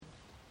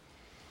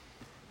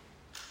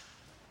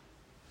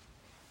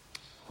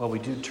Well, we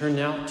do turn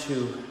now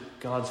to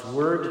God's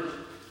Word,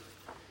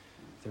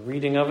 the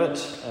reading of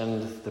it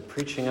and the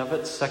preaching of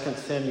it, 2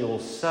 Samuel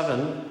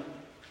 7.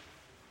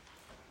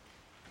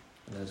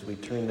 And as we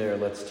turn there,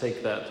 let's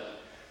take that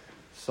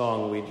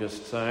song we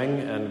just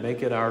sang and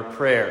make it our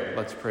prayer.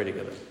 Let's pray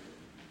together.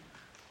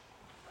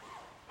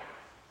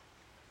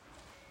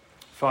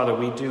 Father,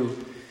 we do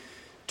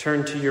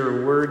turn to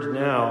your Word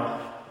now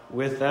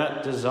with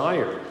that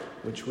desire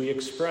which we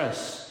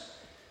express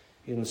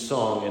in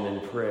song and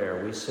in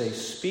prayer. We say,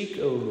 "Speak,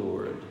 O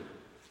Lord,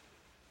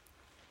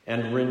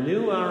 and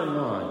renew our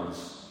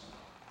minds."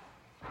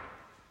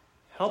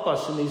 Help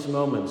us in these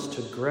moments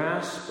to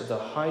grasp the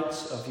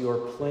heights of your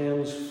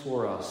plans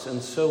for us.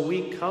 And so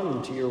we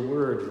come to your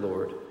word,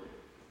 Lord,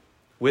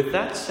 with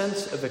that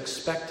sense of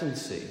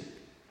expectancy.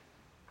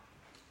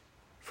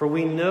 For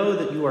we know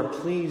that you are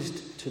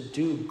pleased to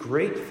do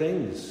great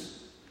things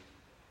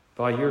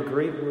by your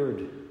great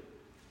word.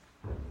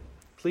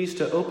 Please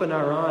to open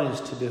our eyes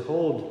to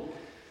behold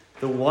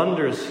the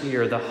wonders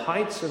here, the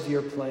heights of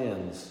your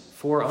plans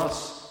for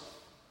us.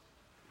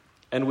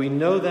 And we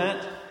know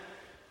that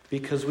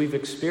because we've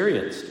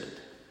experienced it.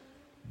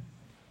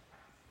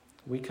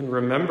 We can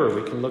remember,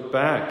 we can look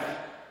back.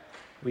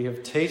 We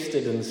have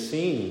tasted and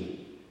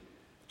seen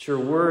that your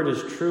word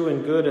is true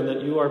and good and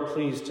that you are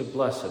pleased to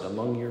bless it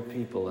among your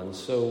people. And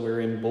so we're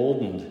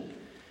emboldened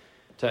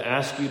to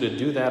ask you to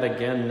do that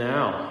again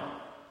now.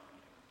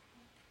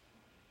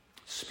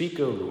 Speak,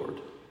 O Lord.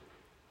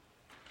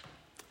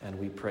 And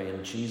we pray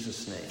in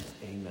Jesus' name,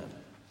 amen.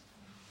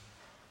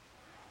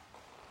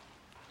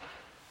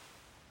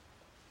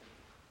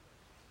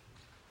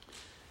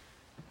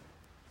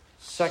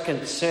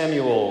 2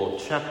 Samuel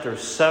chapter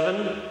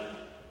 7.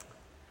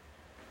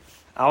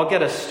 I'll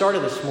get us started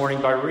this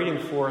morning by reading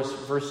for us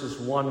verses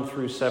 1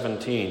 through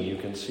 17. You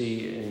can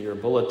see in your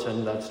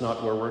bulletin that's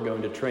not where we're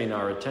going to train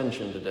our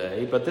attention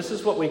today. But this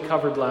is what we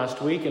covered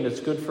last week, and it's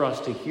good for us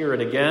to hear it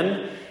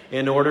again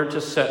in order to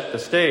set the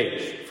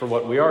stage for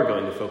what we are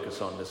going to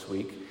focus on this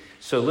week.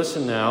 So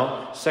listen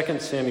now,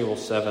 2 Samuel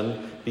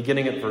 7,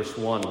 beginning at verse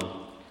 1.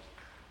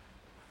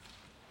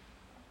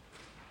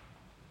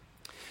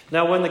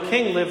 Now when the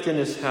king lived in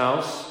his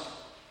house,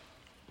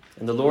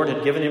 and the Lord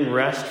had given him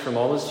rest from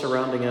all his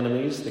surrounding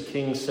enemies, the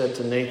king said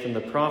to Nathan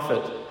the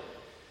prophet,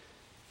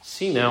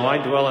 "See now, I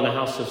dwell in a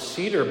house of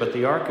cedar, but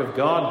the ark of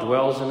God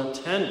dwells in a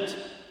tent."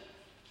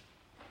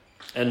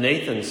 And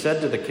Nathan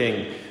said to the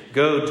king,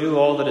 "Go, do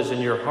all that is in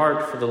your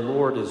heart, for the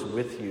Lord is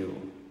with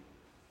you."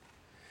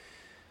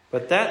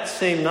 But that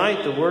same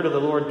night the word of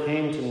the Lord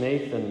came to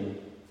Nathan,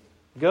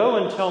 "Go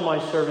and tell my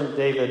servant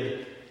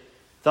David,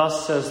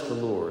 thus says the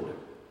Lord,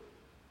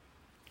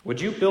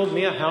 would you build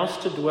me a house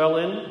to dwell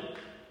in?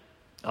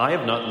 I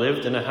have not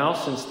lived in a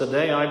house since the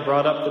day I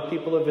brought up the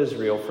people of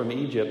Israel from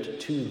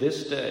Egypt to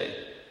this day.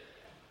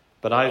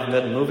 But I've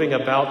been moving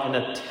about in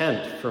a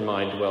tent for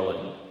my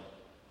dwelling.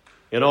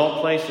 In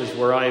all places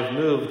where I have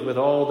moved with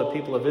all the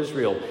people of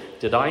Israel,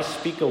 did I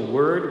speak a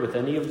word with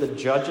any of the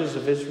judges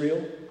of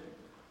Israel,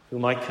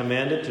 whom I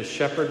commanded to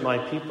shepherd my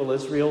people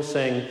Israel,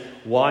 saying,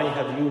 why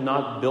have you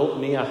not built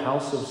me a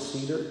house of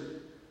cedar?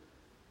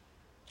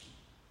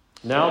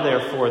 Now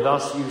therefore,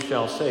 thus you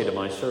shall say to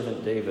my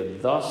servant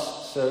David,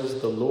 thus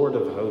says the Lord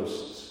of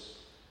hosts,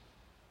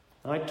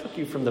 I took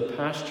you from the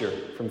pasture,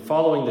 from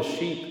following the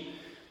sheep,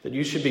 that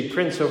you should be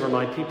prince over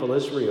my people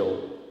Israel.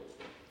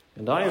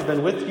 And I have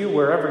been with you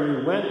wherever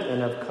you went,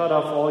 and have cut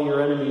off all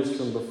your enemies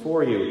from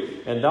before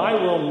you. And I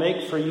will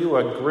make for you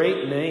a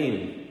great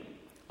name,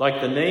 like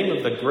the name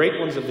of the great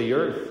ones of the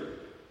earth.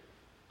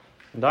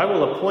 And I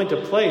will appoint a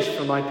place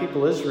for my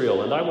people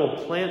Israel, and I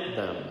will plant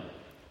them,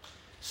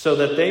 so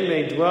that they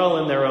may dwell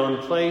in their own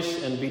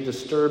place and be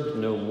disturbed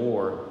no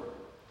more.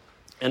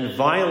 And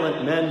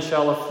violent men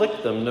shall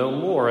afflict them no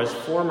more, as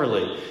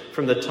formerly,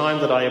 from the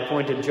time that I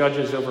appointed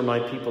judges over my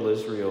people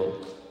Israel.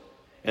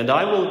 And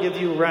I will give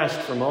you rest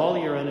from all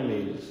your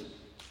enemies.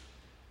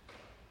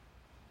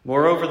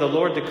 Moreover, the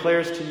Lord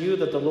declares to you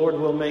that the Lord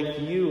will make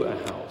you a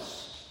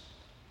house.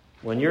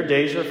 When your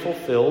days are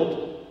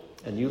fulfilled,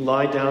 and you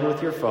lie down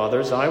with your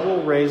fathers, I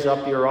will raise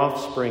up your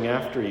offspring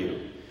after you,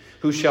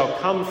 who shall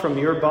come from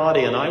your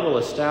body, and I will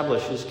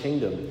establish his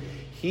kingdom.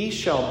 He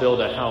shall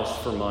build a house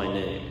for my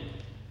name.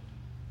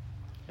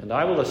 And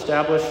I will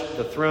establish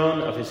the throne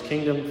of his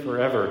kingdom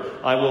forever.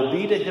 I will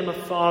be to him a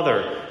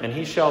father, and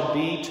he shall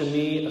be to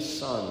me a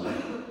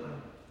son.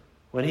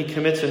 When he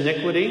commits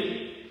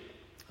iniquity,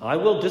 I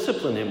will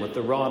discipline him with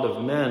the rod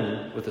of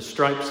men, with the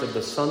stripes of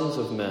the sons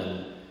of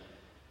men.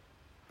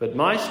 But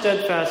my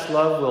steadfast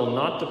love will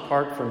not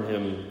depart from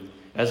him,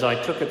 as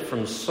I took it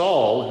from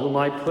Saul, whom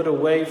I put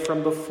away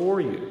from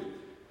before you.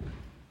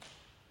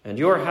 And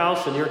your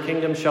house and your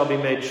kingdom shall be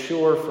made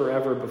sure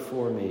forever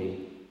before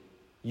me.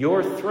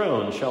 Your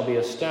throne shall be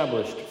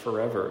established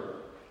forever.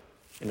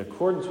 In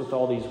accordance with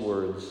all these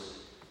words,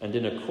 and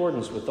in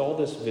accordance with all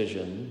this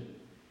vision,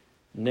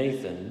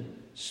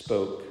 Nathan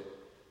spoke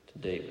to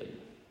David.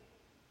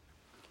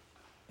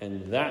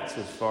 And that's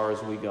as far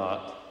as we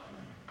got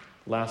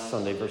last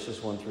Sunday,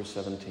 verses 1 through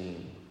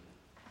 17.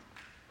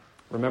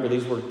 Remember,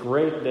 these were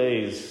great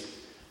days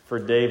for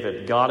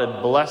David. God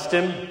had blessed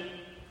him.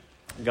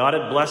 God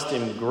had blessed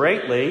him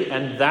greatly,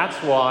 and that's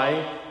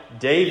why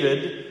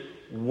David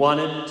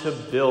wanted to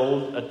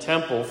build a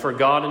temple for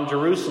God in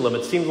Jerusalem.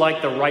 It seemed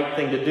like the right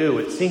thing to do.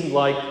 It seemed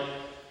like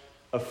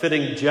a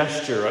fitting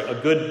gesture, a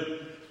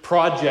good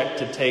project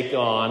to take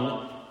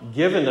on,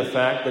 given the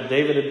fact that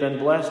David had been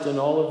blessed in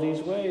all of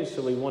these ways.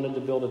 So he wanted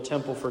to build a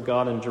temple for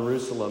God in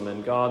Jerusalem,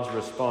 and God's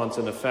response,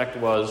 in effect,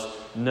 was,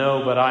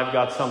 no, but I've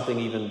got something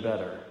even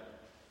better.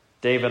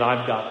 David,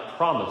 I've got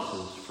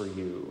promises for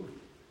you.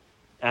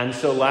 And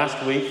so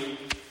last week,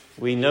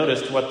 we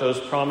noticed what those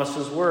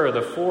promises were,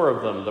 the 4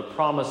 of them. The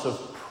promise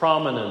of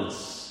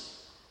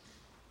prominence,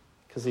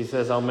 because he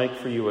says, I'll make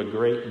for you a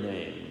great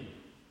name.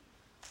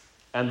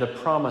 And the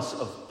promise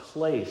of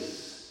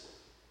place,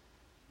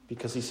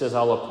 because he says,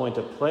 I'll appoint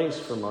a place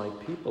for my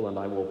people and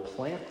I will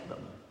plant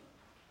them.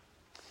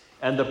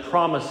 And the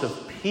promise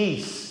of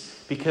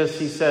peace, because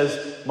he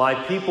says, my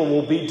people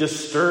will be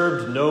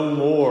disturbed no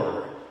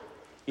more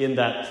in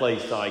that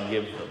place I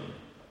give them.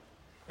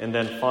 And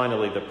then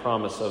finally, the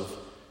promise of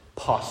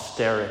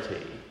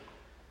posterity,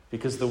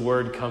 because the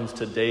word comes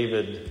to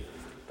David,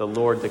 the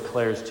Lord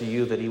declares to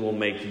you that he will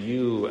make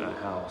you a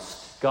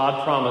house.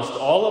 God promised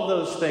all of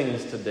those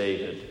things to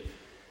David.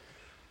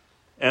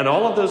 And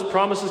all of those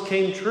promises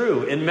came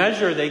true. In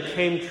measure, they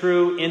came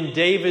true in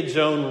David's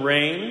own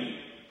reign,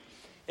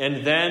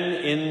 and then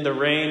in the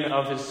reign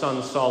of his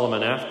son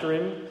Solomon after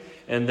him.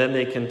 And then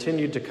they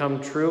continued to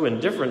come true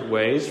in different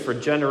ways for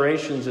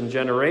generations and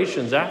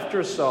generations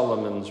after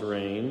Solomon's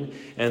reign.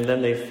 And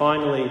then they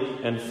finally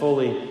and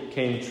fully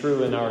came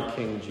true in our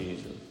King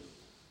Jesus.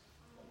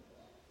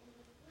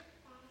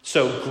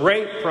 So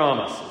great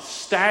promises,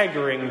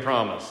 staggering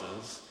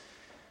promises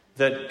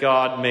that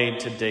God made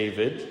to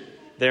David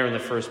there in the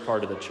first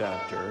part of the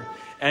chapter.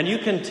 And you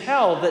can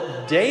tell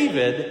that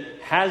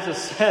David has a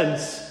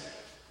sense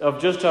of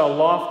just how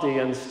lofty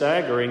and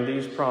staggering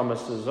these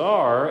promises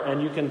are.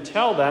 And you can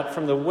tell that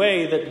from the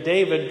way that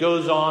David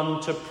goes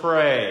on to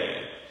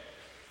pray,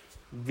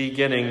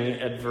 beginning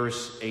at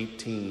verse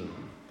 18.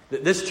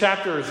 This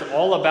chapter is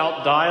all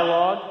about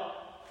dialogue.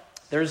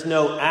 There's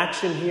no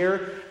action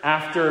here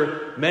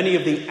after many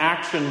of the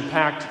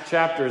action-packed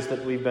chapters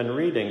that we've been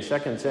reading.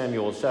 2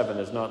 Samuel 7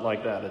 is not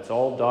like that. It's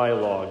all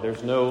dialogue.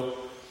 There's no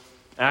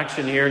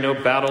action here, no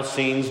battle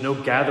scenes, no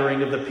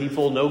gathering of the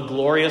people, no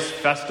glorious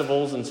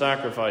festivals and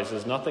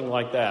sacrifices, nothing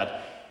like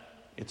that.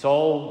 It's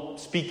all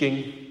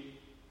speaking.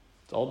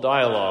 It's all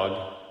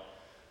dialogue.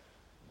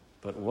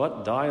 But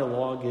what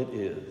dialogue it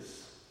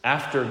is.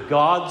 After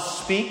God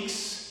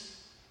speaks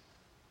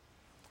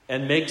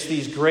and makes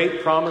these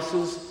great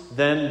promises,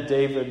 then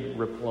David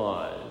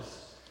replies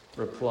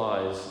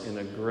in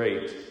a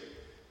great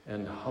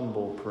and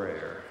humble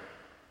prayer.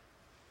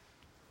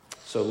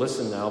 So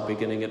listen now,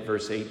 beginning at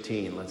verse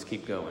 18. Let's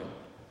keep going.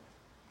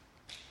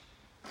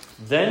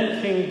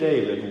 Then King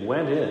David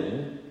went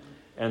in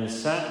and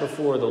sat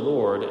before the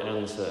Lord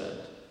and said,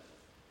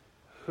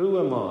 Who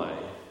am I,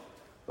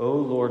 O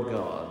Lord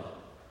God,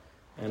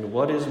 and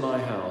what is my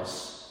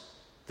house,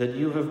 that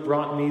you have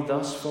brought me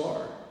thus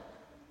far?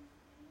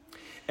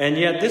 And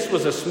yet this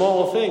was a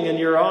small thing in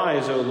your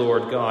eyes, O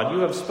Lord God. You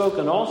have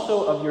spoken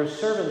also of your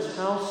servant's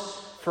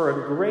house for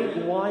a great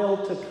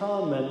while to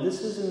come, and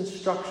this is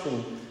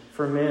instruction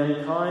for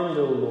mankind,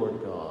 O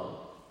Lord God.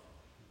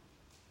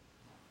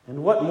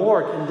 And what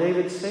more can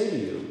David say to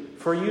you?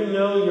 For you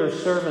know your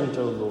servant,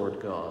 O Lord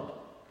God.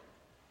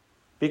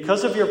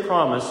 Because of your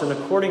promise and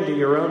according to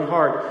your own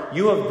heart,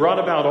 you have brought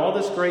about all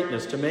this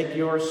greatness to make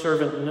your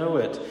servant know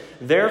it.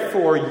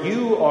 Therefore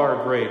you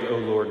are great, O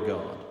Lord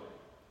God.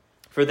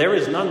 For there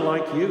is none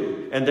like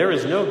you, and there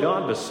is no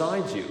God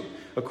besides you,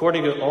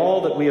 according to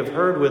all that we have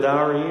heard with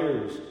our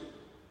ears.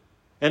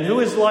 And who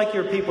is like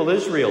your people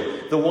Israel,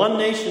 the one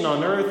nation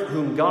on earth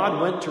whom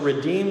God went to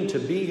redeem to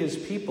be his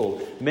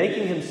people,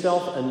 making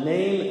himself a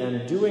name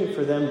and doing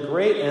for them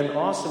great and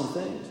awesome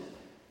things,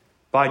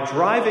 by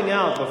driving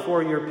out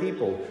before your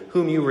people,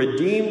 whom you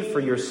redeemed for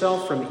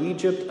yourself from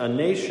Egypt, a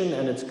nation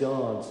and its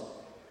gods.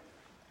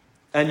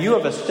 And you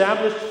have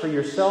established for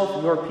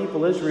yourself your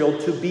people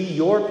Israel to be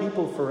your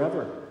people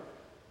forever.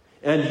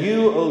 And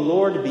you, O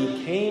Lord,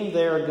 became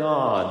their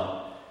God.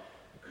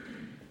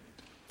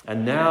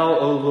 And now,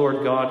 O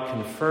Lord God,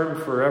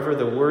 confirm forever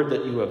the word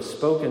that you have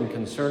spoken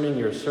concerning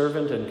your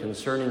servant and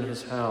concerning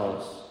his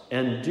house,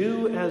 and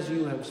do as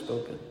you have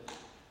spoken.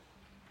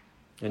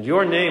 And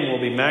your name will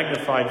be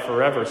magnified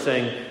forever,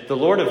 saying, The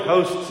Lord of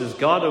hosts is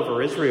God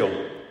over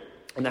Israel,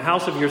 and the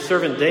house of your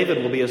servant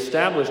David will be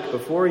established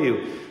before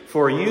you.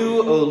 For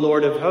you, O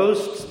Lord of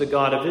hosts, the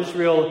God of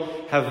Israel,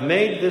 have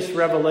made this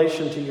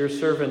revelation to your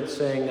servant,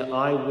 saying,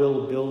 I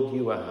will build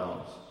you a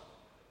house.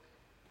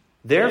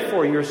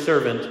 Therefore your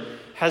servant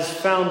has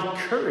found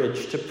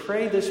courage to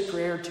pray this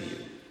prayer to you.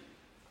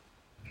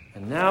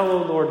 And now, O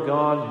Lord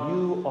God,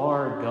 you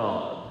are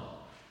God,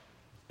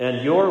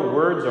 and your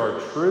words are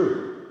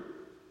true.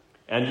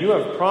 And you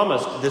have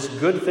promised this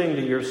good thing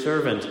to your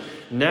servant.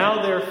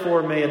 Now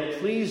therefore may it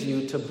please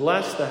you to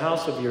bless the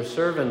house of your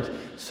servant,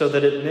 so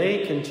that it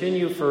may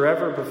continue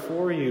forever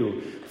before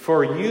you.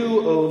 For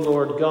you, O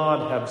Lord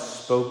God, have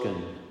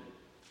spoken,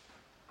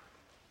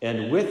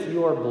 and with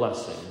your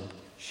blessing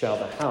shall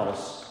the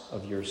house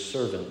of your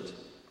servant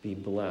be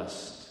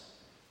blessed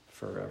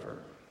forever.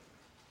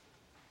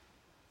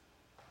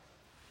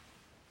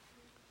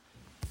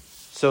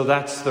 So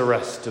that's the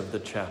rest of the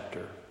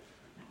chapter.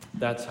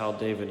 That's how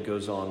David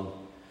goes on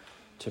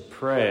to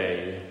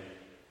pray.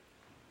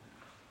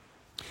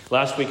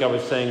 Last week I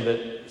was saying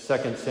that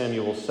 2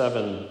 Samuel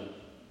 7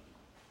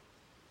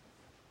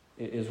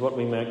 is what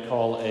we might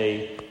call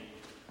a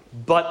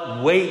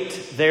 "but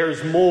wait,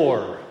 there's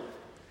more"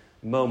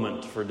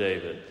 moment for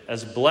David.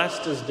 As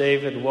blessed as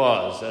David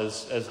was,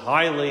 as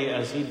highly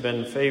as he'd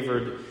been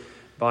favored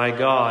by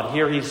God,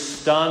 here he's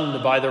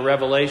stunned by the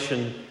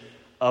revelation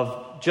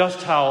of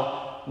just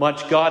how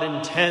much God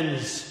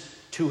intends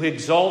to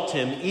exalt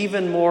him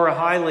even more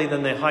highly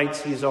than the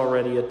heights he's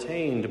already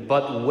attained.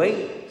 But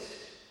wait,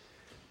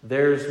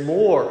 there's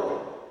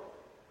more.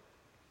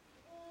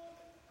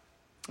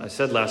 I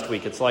said last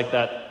week, it's like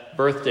that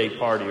birthday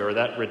party or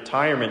that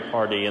retirement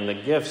party, and the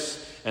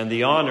gifts and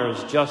the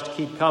honors just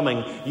keep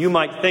coming. You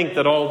might think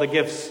that all the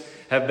gifts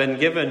have been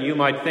given. You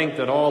might think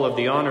that all of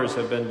the honors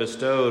have been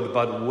bestowed.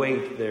 But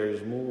wait,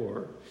 there's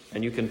more.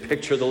 And you can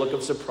picture the look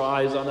of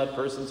surprise on that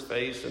person's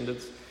face, and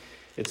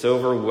it's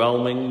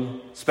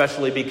overwhelming,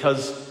 especially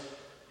because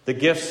the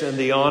gifts and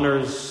the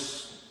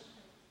honors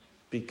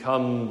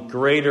become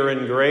greater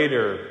and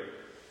greater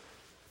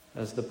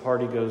as the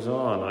party goes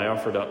on. I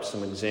offered up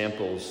some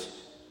examples.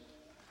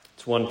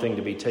 It's one thing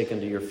to be taken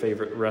to your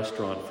favorite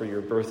restaurant for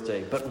your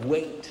birthday, but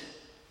wait.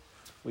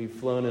 We've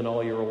flown in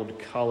all your old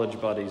college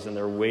buddies and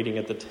they're waiting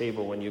at the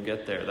table when you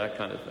get there, that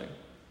kind of thing.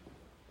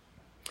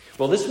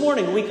 Well, this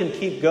morning we can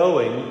keep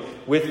going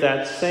with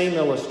that same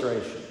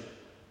illustration.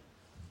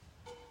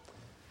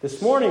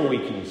 This morning we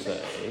can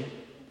say,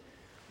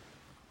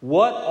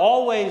 what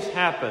always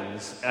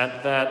happens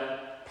at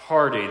that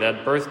party,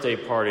 that birthday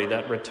party,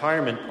 that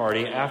retirement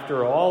party,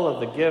 after all of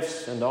the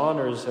gifts and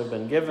honors have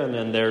been given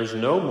and there's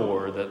no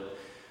more that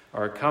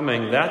are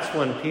coming, that's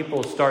when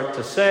people start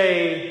to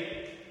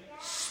say,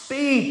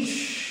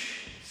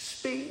 speech,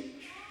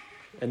 speech.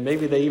 And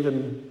maybe they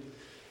even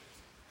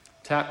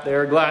tap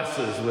their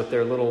glasses with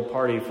their little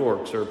party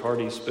forks or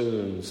party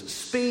spoons.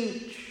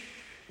 Speech,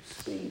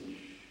 speech.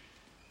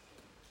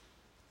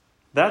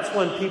 That's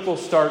when people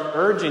start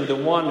urging the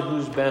one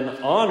who's been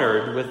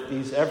honored with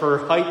these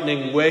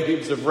ever-heightening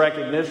waves of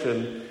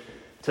recognition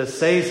to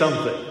say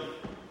something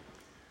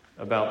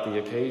about the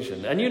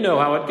occasion. And you know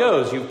how it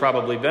goes. You've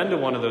probably been to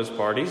one of those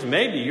parties.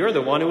 Maybe you're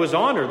the one who was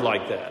honored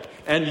like that.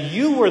 And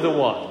you were the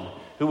one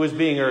who was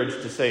being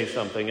urged to say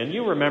something. And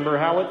you remember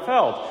how it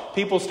felt.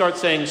 People start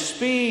saying,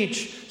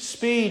 speech,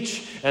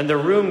 speech. And the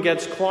room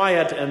gets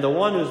quiet. And the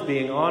one who's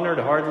being honored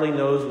hardly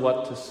knows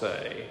what to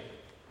say.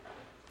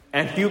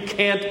 And you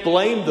can't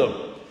blame them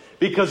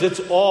because it's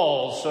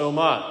all so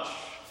much.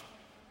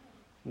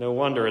 No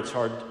wonder it's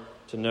hard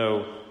to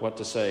know what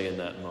to say in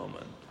that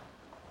moment.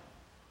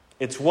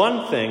 It's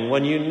one thing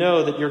when you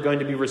know that you're going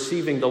to be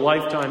receiving the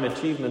Lifetime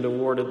Achievement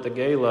Award at the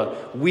gala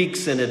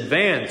weeks in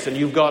advance, and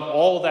you've got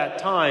all that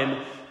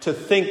time to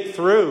think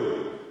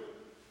through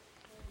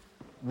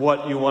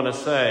what you want to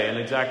say and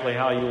exactly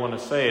how you want to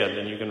say it,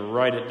 and you can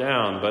write it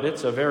down. But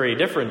it's a very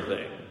different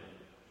thing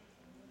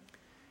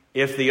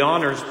if the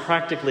honors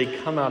practically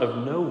come out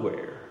of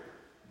nowhere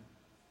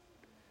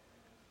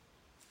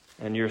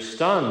and you're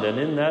stunned, and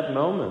in that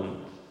moment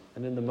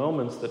and in the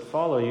moments that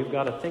follow, you've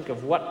got to think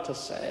of what to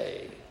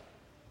say.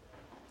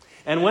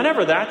 And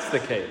whenever that's the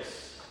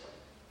case,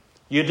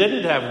 you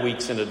didn't have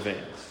weeks in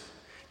advance,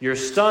 you're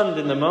stunned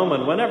in the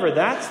moment. Whenever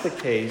that's the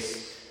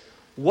case,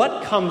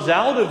 what comes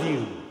out of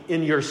you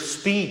in your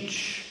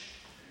speech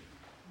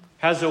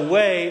has a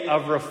way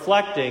of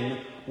reflecting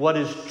what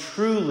is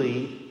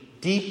truly,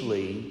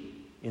 deeply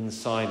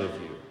inside of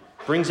you.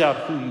 Brings out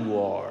who you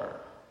are.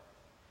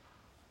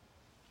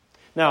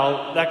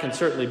 Now, that can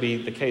certainly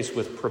be the case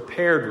with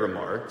prepared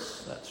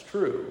remarks. That's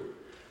true.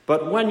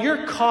 But when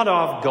you're caught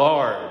off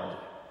guard,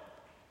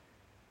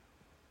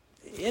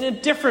 in a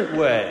different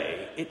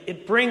way,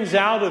 it brings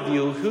out of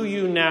you who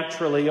you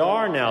naturally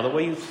are now, the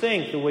way you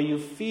think, the way you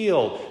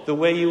feel, the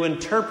way you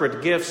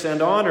interpret gifts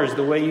and honors,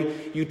 the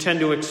way you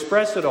tend to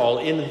express it all.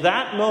 In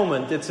that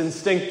moment, it's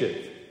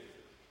instinctive.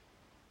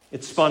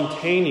 It's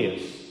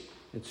spontaneous.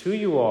 It's who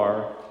you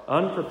are,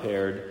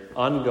 unprepared,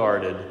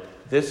 unguarded.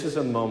 This is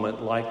a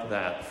moment like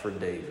that for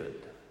David.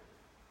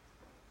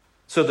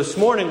 So this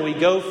morning we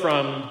go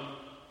from,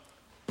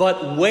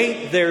 but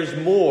wait, there's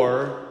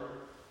more,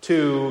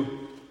 to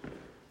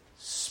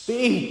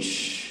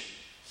speech,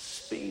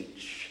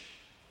 speech.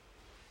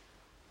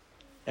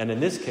 And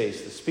in this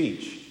case, the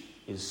speech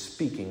is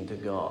speaking to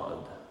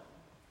God,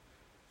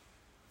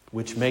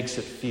 which makes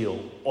it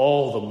feel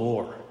all the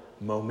more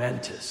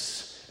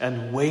momentous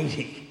and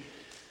weighty,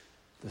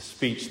 the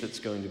speech that's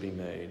going to be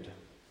made.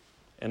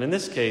 And in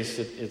this case,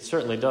 it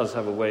certainly does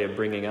have a way of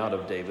bringing out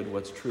of David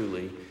what's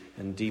truly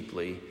and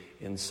deeply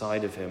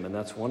inside of him. And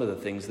that's one of the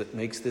things that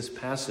makes this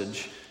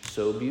passage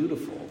so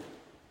beautiful.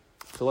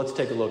 So let's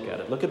take a look at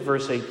it. Look at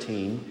verse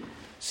 18.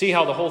 See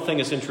how the whole thing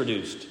is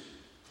introduced.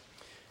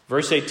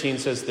 Verse 18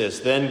 says this,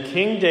 "Then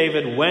King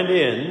David went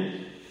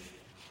in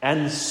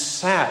and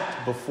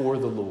sat before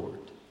the Lord."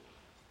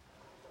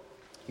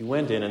 He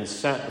went in and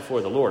sat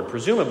before the Lord.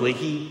 Presumably,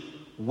 he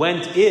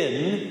went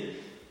in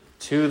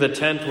to the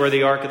tent where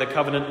the Ark of the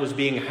Covenant was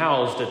being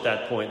housed at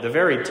that point. The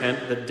very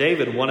tent that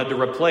David wanted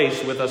to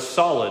replace with a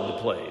solid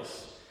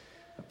place.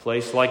 A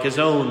place like his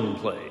own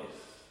place.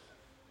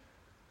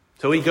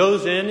 So he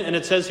goes in, and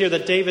it says here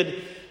that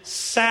David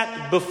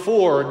sat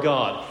before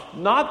God.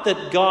 Not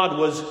that God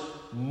was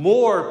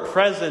more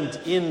present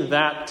in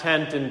that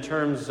tent in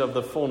terms of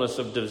the fullness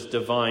of his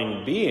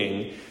divine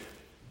being,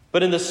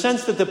 but in the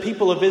sense that the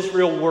people of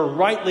Israel were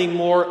rightly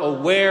more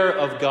aware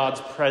of God's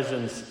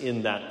presence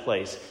in that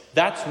place.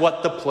 That's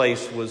what the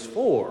place was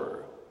for.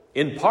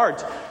 In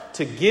part,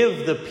 to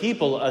give the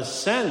people a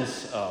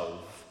sense of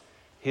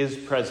his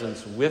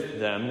presence with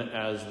them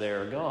as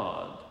their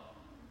God.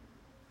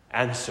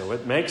 And so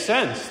it makes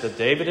sense that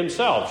David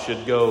himself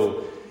should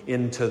go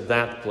into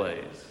that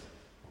place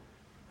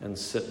and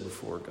sit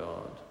before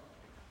God.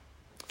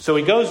 So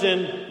he goes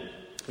in,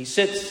 he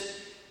sits,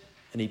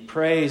 and he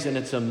prays, and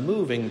it's a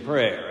moving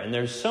prayer. And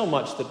there's so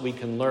much that we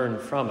can learn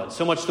from it.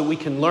 So much that we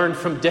can learn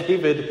from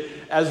David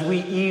as we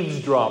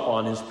eavesdrop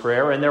on his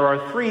prayer. And there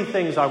are three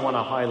things I want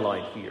to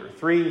highlight here.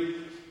 Three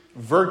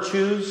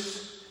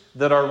virtues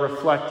that are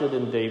reflected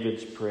in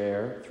David's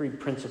prayer. Three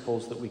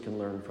principles that we can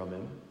learn from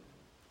him.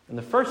 And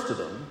the first of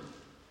them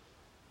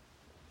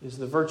is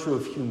the virtue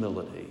of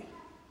humility.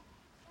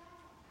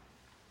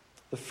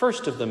 The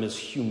first of them is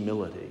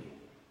humility.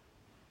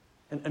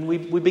 And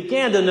we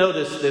began to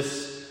notice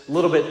this a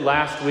little bit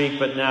last week,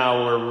 but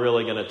now we're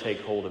really going to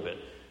take hold of it.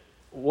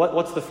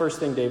 What's the first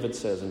thing David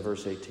says in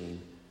verse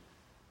 18?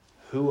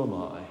 Who am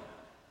I?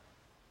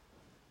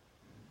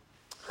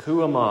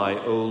 Who am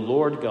I, O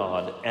Lord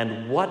God,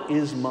 and what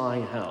is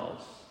my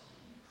house?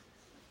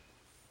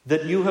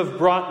 That you have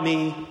brought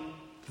me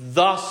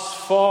thus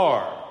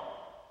far.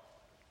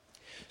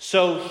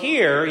 So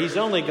here, he's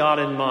only got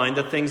in mind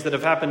the things that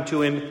have happened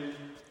to him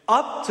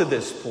up to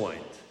this point.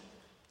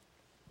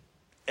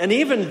 And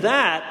even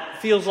that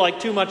feels like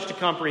too much to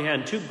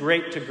comprehend, too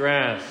great to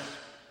grasp.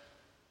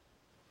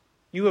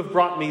 You have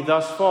brought me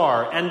thus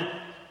far. And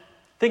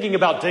thinking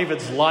about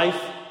David's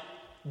life,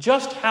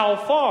 just how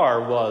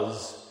far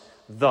was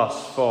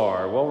thus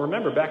far? Well,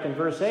 remember back in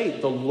verse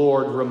 8, the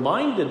Lord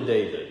reminded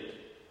David.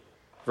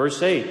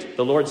 Verse 8,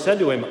 the Lord said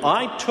to him,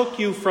 I took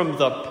you from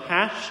the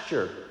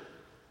pasture,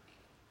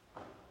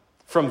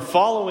 from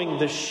following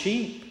the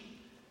sheep,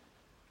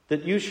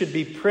 that you should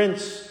be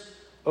prince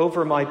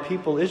over my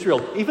people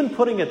Israel. Even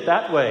putting it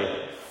that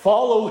way,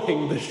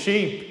 following the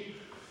sheep.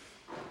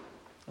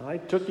 I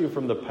took you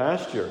from the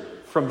pasture,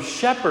 from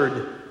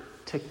shepherd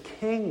to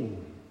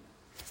king.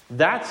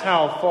 That's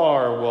how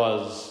far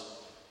was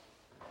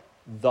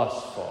thus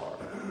far.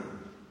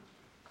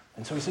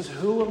 And so he says,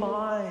 who am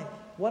I?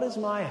 What is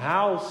my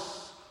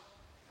house?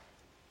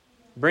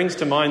 Brings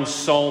to mind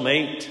Psalm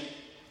 8.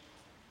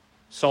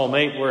 Psalm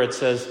 8 where it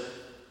says,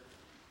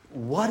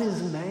 what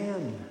is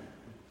man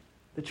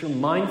that you're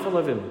mindful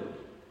of him?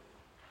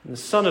 And the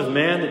Son of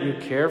Man that you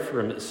care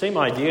for him. Same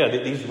idea,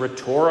 that these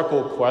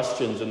rhetorical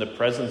questions in the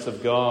presence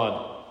of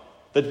God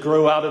that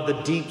grow out of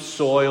the deep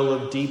soil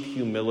of deep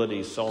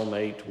humility. Psalm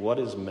 8, what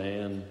is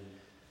man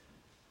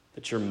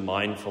that you're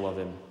mindful of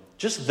him?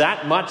 Just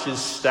that much is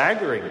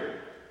staggering.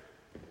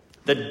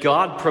 That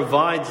God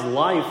provides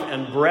life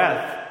and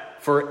breath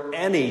for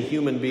any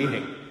human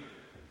being.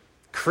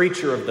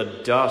 Creature of the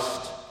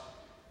dust.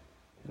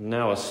 And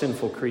now a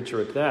sinful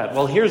creature at that.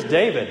 Well, here's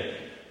David.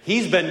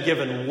 He's been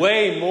given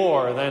way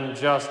more than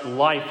just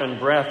life and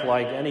breath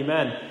like any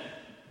man.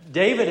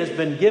 David has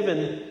been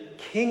given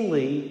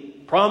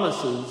kingly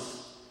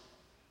promises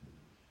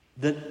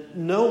that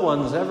no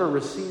one's ever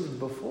received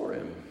before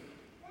him.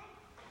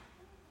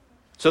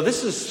 So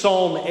this is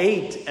Psalm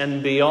 8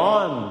 and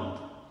beyond.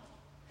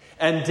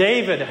 And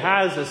David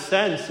has a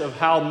sense of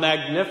how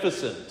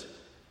magnificent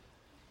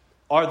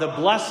are the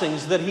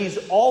blessings that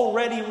he's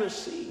already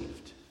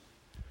received.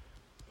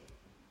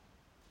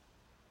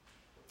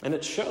 And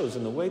it shows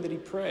in the way that he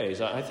prays.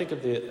 I think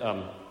of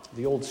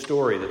the old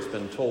story that's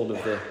been told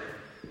of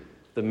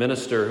the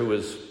minister who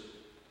was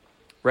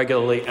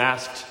regularly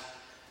asked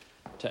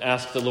to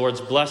ask the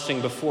Lord's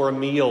blessing before a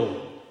meal.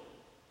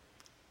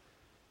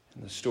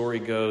 And the story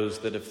goes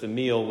that if the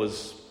meal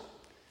was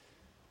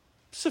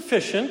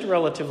sufficient,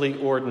 relatively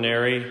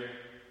ordinary,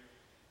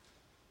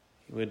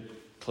 he would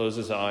close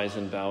his eyes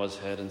and bow his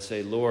head and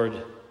say, Lord,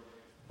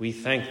 we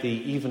thank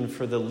thee even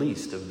for the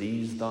least of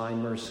these thy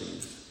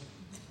mercies.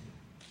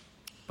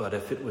 But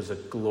if it was a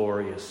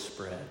glorious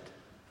spread,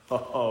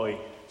 he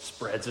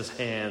spreads his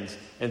hands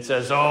and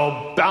says,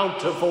 oh,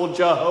 bountiful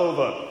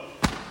Jehovah.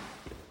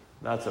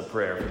 That's a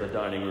prayer for the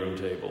dining room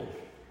table.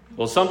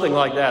 Well, something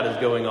like that is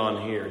going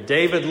on here.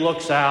 David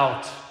looks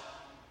out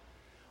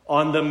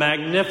on the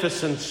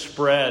magnificent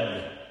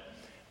spread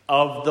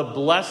of the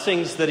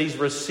blessings that he's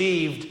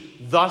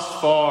received thus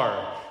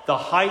far, the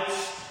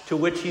heights to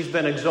which he's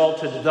been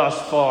exalted thus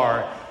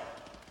far.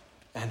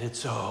 And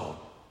it's, oh,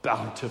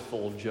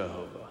 bountiful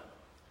Job.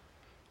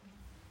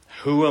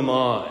 Who am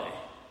I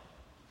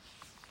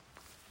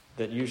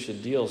that you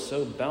should deal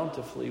so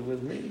bountifully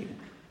with me?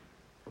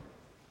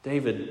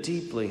 David,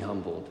 deeply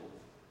humbled.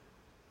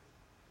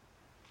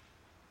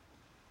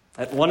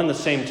 At one and the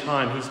same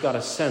time, he's got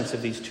a sense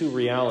of these two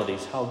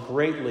realities, how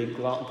greatly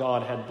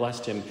God had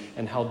blessed him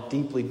and how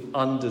deeply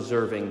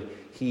undeserving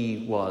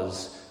he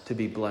was to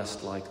be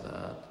blessed like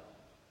that.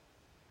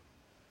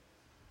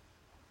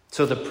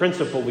 So the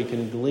principle we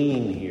can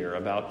glean here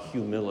about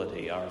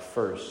humility, our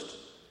first,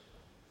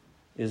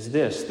 is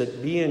this,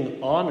 that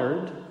being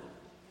honored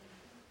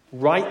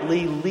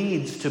rightly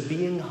leads to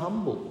being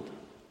humbled.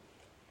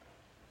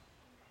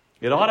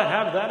 It ought to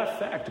have that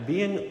effect.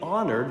 Being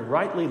honored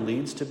rightly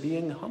leads to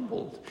being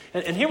humbled.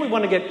 And here we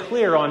want to get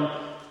clear on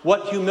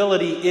what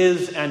humility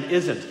is and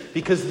isn't,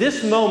 because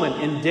this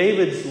moment in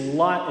David's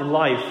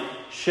life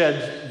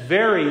sheds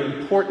very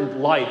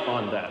important light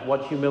on that,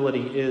 what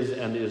humility is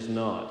and is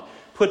not.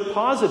 Put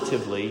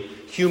positively,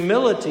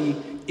 humility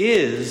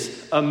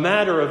is a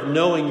matter of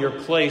knowing your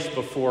place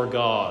before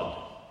God.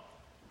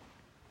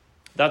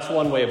 That's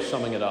one way of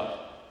summing it up.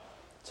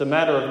 It's a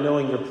matter of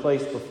knowing your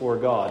place before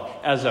God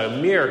as a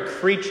mere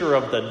creature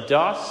of the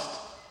dust,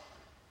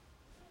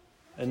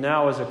 and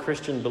now as a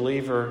Christian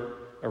believer,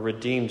 a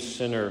redeemed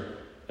sinner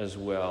as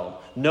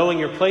well. Knowing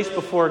your place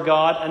before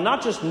God, and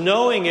not just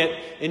knowing it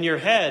in your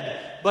head,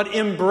 but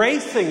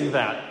embracing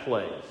that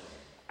place.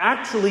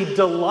 Actually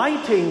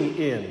delighting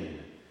in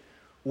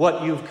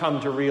what you've come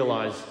to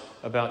realize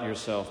about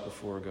yourself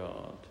before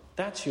God.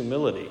 That's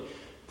humility.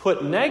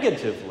 Put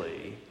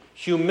negatively,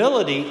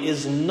 humility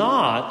is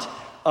not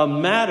a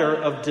matter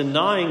of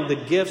denying the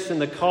gifts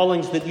and the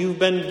callings that you've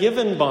been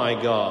given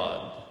by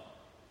God.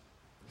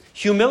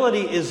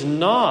 Humility is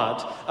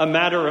not a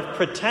matter of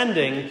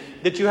pretending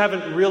that you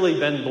haven't really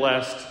been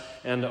blessed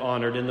and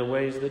honored in the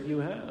ways that you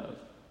have.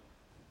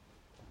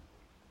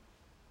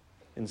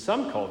 In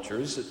some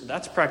cultures,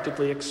 that's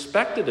practically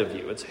expected of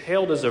you. It's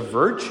hailed as a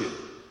virtue.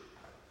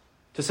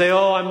 To say,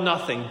 oh, I'm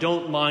nothing,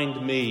 don't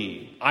mind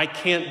me. I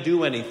can't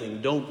do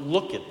anything, don't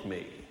look at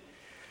me.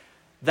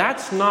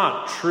 That's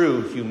not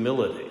true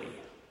humility.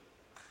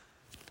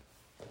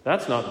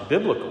 That's not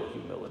biblical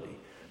humility.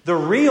 The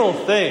real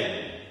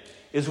thing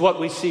is what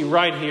we see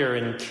right here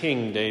in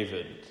King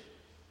David.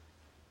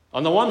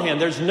 On the one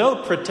hand, there's no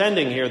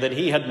pretending here that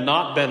he had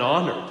not been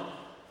honored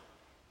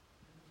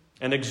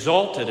and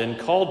exalted and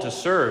called to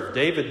serve.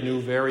 David knew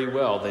very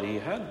well that he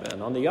had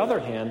been. On the other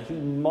hand, he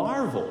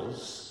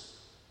marvels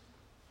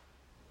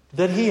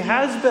that he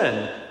has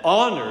been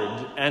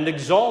honored and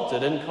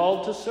exalted and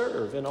called to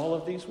serve in all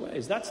of these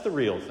ways. That's the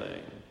real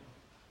thing.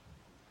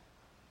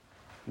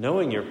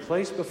 Knowing your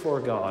place before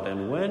God,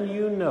 and when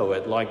you know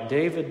it, like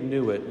David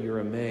knew it, you're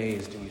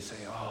amazed and you say,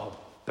 oh,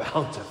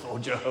 bountiful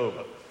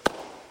Jehovah,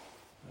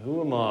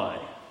 who am I?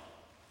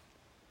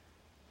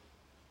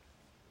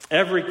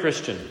 Every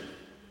Christian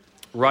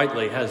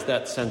rightly has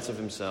that sense of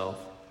himself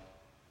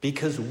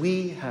because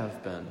we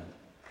have been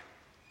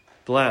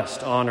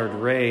blessed, honored,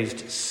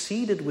 raised,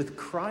 seated with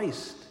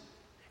Christ.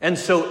 And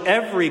so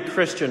every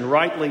Christian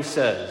rightly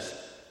says,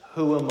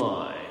 who am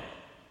I?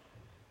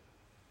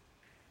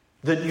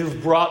 That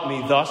you've brought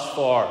me thus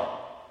far,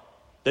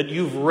 that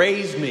you've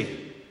raised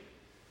me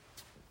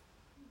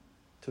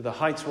to the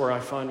heights where I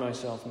find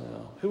myself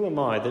now. Who am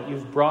I that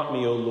you've brought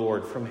me, O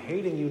Lord, from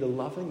hating you to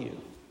loving you,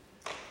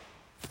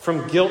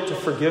 from guilt to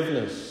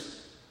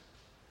forgiveness,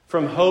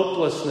 from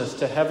hopelessness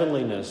to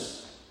heavenliness,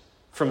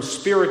 from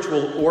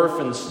spiritual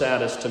orphan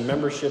status to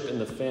membership in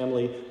the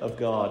family of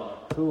God.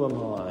 Who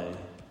am I?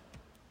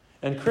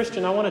 And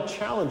Christian, I want to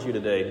challenge you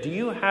today. Do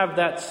you have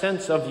that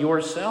sense of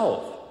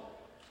yourself?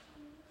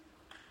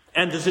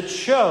 And does it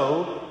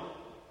show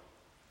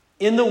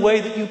in the way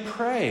that you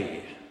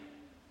pray?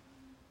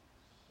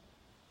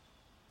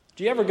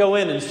 Do you ever go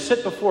in and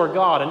sit before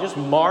God and just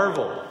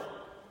marvel?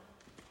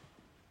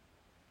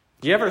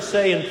 Do you ever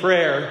say in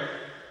prayer,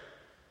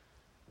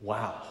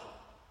 wow,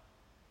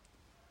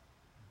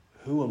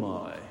 who am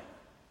I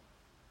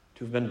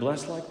to have been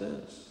blessed like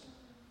this?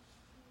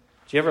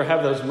 Do you ever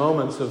have those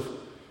moments of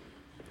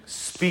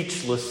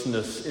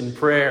speechlessness in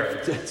prayer?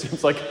 It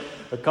seems like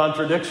a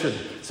contradiction,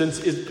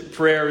 since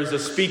prayer is a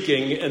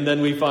speaking, and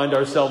then we find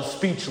ourselves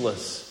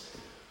speechless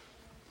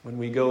when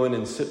we go in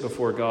and sit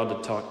before God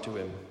to talk to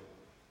Him.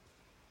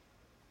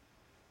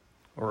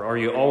 Or are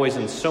you always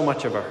in so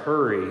much of a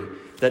hurry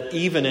that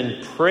even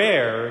in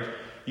prayer,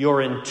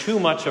 you're in too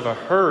much of a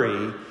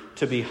hurry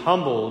to be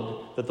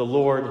humbled that the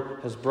Lord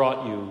has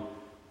brought you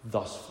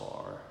thus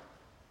far?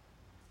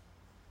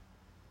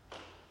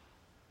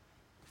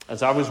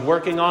 As I was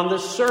working on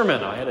this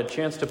sermon, I had a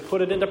chance to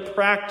put it into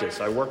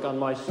practice. I work on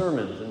my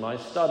sermons in my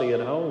study at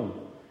home.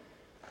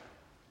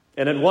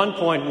 And at one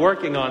point,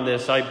 working on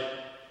this, I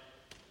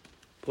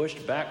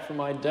pushed back from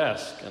my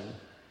desk and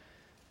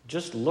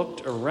just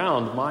looked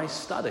around my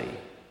study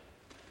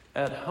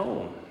at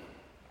home.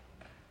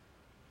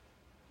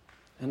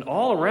 And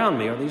all around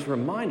me are these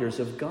reminders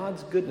of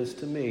God's goodness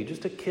to me,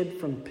 just a kid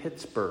from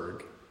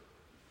Pittsburgh.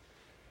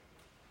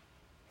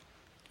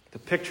 The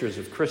pictures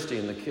of Christy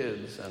and the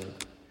kids, and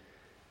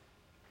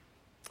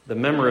the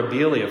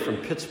memorabilia from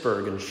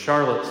Pittsburgh and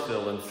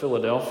Charlottesville and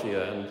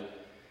Philadelphia, and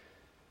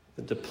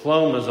the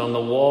diplomas on the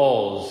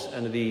walls,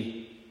 and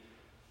the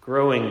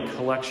growing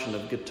collection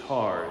of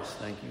guitars.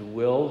 Thank you,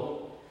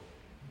 Will.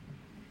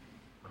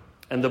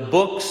 And the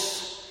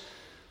books,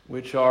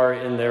 which are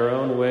in their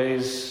own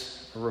ways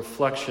a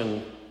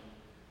reflection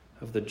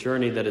of the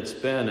journey that it's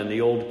been, and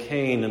the old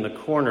cane in the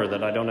corner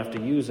that I don't have to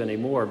use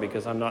anymore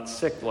because I'm not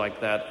sick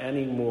like that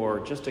anymore.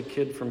 Just a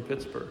kid from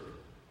Pittsburgh.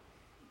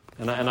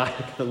 And I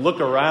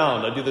look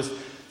around. I do this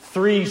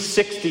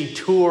 360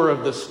 tour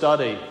of the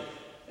study,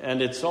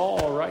 and it's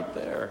all right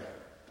there.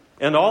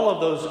 And all of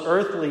those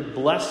earthly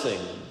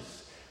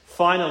blessings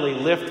finally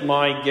lift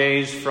my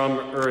gaze from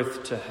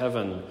earth to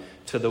heaven,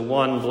 to the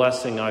one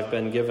blessing I've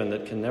been given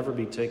that can never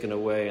be taken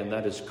away, and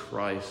that is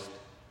Christ.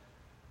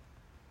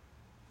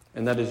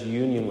 And that is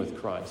union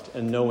with Christ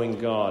and knowing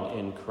God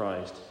in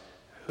Christ.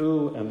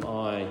 Who am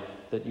I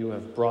that you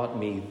have brought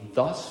me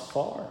thus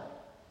far?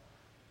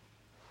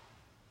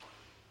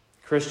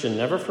 Christian,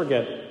 never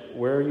forget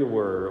where you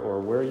were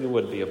or where you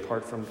would be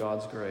apart from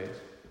God's grace.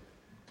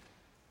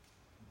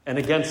 And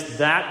against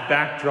that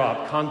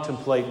backdrop,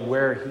 contemplate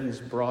where He's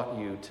brought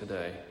you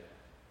today.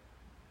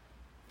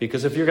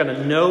 Because if you're going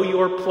to know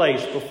your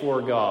place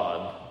before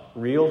God,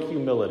 real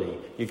humility,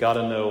 you got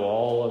to know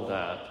all of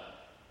that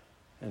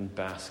and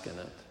bask in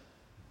it.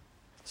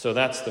 So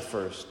that's the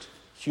first.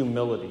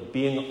 Humility.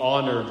 Being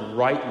honored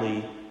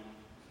rightly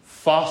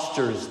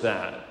fosters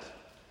that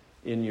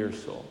in your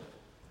soul.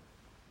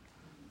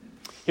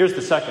 Here's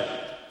the second.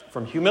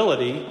 From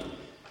humility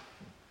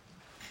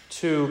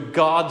to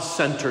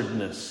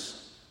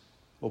God-centeredness.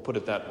 We'll put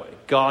it that way.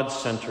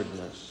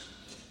 God-centeredness.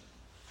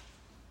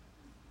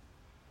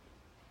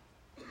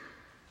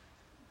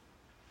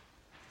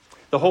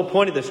 The whole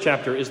point of this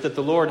chapter is that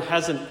the Lord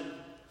hasn't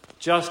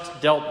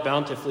just dealt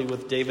bountifully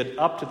with David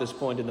up to this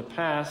point in the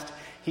past.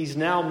 He's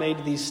now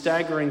made these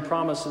staggering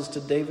promises to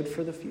David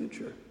for the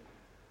future.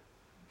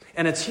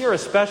 And it's here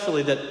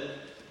especially that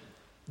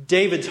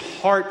David's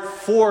heart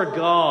for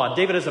God,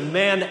 David is a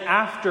man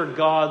after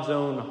God's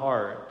own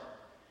heart.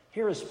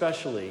 Here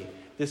especially,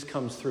 this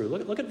comes through.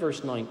 Look at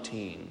verse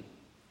 19.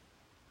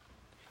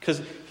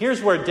 Because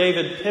here's where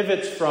David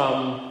pivots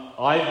from,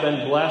 I've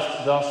been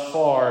blessed thus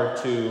far,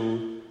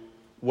 to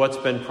what's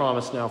been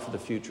promised now for the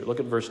future. Look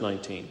at verse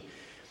 19.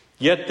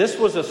 Yet this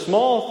was a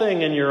small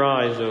thing in your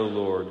eyes, O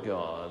Lord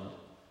God.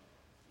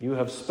 You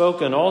have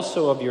spoken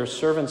also of your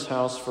servant's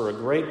house for a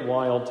great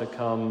while to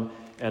come,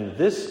 and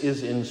this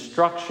is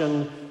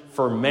instruction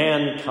for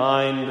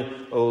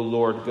mankind, O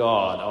Lord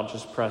God. I'll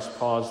just press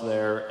pause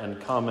there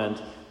and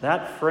comment.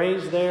 That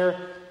phrase there,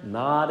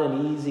 not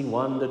an easy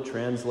one to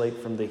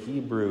translate from the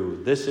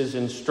Hebrew. This is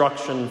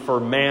instruction for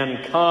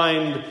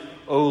mankind,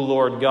 O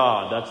Lord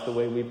God. That's the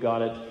way we've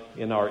got it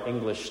in our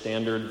English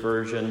Standard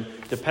Version.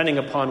 Depending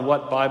upon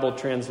what Bible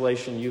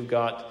translation you've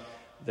got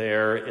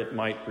there, it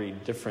might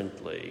read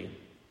differently.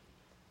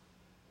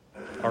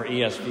 Our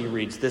ESV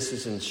reads, this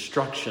is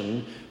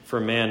instruction for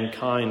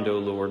mankind, O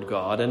Lord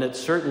God. And it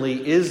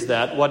certainly is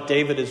that. What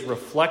David is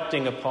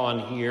reflecting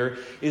upon here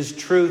is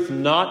truth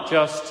not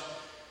just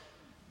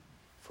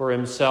for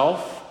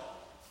himself.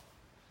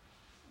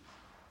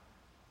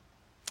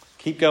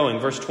 Keep going,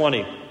 verse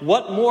 20.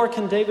 What more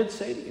can David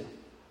say to you?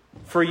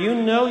 For you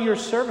know your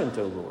servant,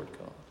 O Lord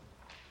God.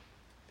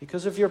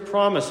 Because of your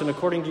promise and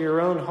according to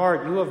your own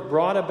heart, you have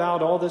brought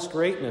about all this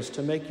greatness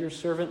to make your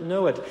servant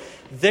know it.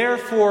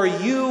 Therefore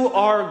you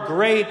are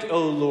great,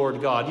 O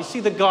Lord God. You see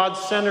the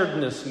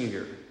God-centeredness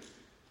here.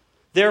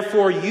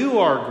 Therefore you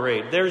are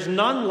great. There's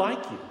none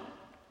like you.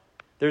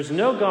 There's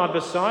no God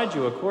beside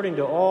you, according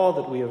to all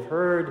that we have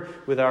heard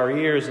with our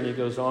ears. And he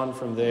goes on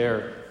from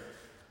there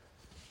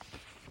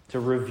to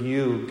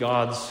review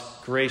God's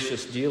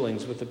gracious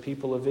dealings with the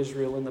people of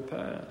Israel in the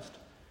past.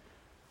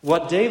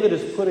 What David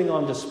is putting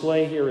on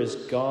display here is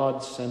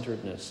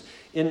God-centeredness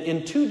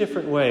in two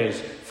different ways.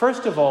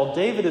 First of all,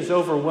 David is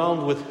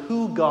overwhelmed with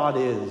who God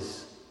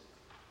is.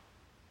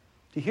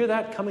 Do you hear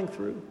that coming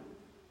through?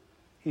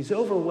 He's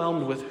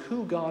overwhelmed with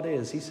who God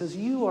is. He says,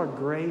 you are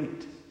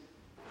great.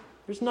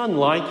 There's none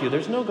like you.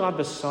 There's no God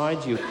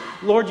beside you.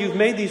 Lord, you've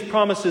made these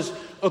promises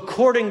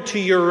according to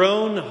your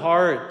own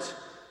heart.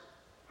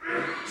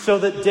 So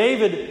that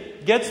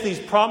David gets these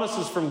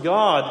promises from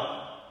God,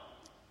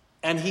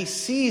 and he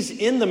sees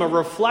in them a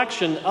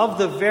reflection of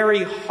the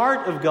very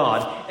heart of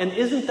God. And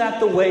isn't that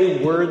the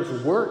way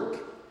words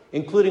work,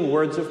 including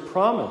words of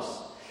promise?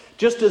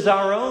 Just as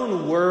our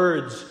own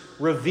words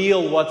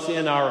reveal what's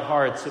in our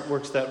hearts, it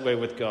works that way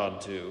with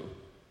God too.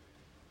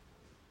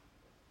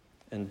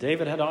 And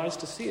David had eyes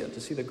to see it, to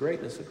see the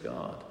greatness of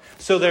God.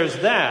 So there's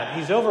that.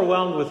 He's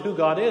overwhelmed with who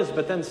God is,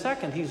 but then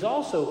second, he's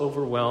also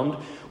overwhelmed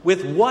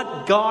with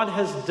what God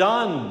has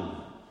done.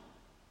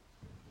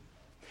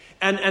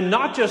 And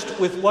not just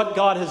with what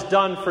God has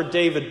done for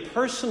David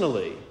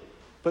personally,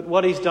 but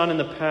what he's done in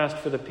the past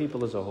for the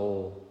people as a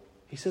whole.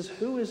 He says,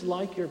 who is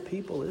like your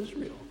people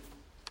Israel?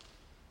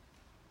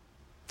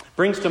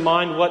 Brings to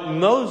mind what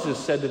Moses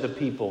said to the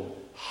people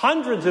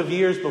hundreds of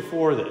years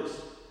before this.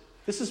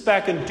 This is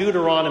back in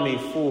Deuteronomy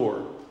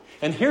 4.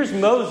 And here's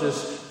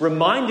Moses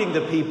reminding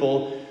the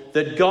people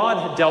that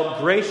God had dealt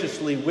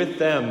graciously with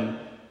them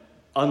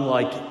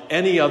unlike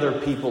any other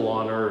people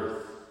on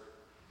earth.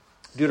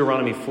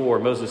 Deuteronomy 4,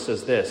 Moses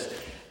says this,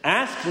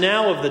 "Ask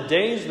now of the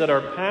days that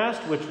are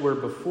past which were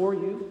before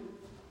you,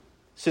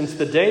 since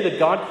the day that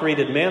God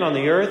created man on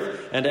the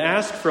earth, and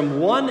ask from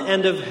one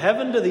end of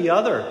heaven to the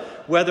other,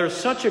 whether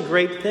such a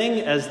great thing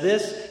as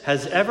this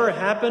has ever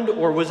happened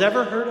or was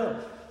ever heard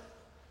of."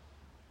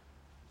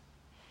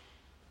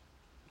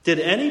 Did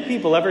any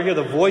people ever hear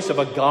the voice of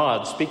a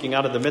God speaking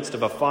out of the midst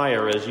of a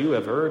fire, as you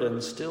have heard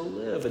and still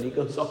live? And he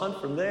goes on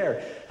from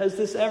there. Has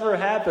this ever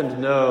happened?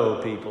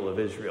 No, people of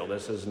Israel,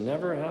 this has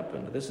never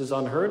happened. This is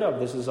unheard of.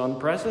 This is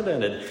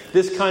unprecedented.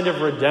 This kind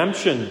of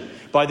redemption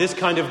by this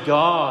kind of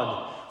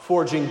God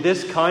forging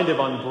this kind of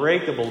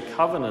unbreakable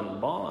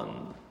covenant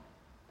bond.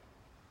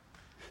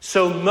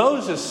 So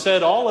Moses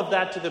said all of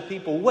that to the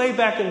people way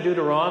back in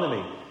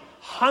Deuteronomy,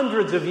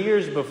 hundreds of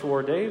years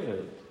before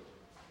David.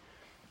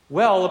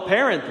 Well,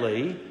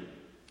 apparently,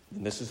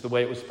 and this is the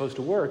way it was supposed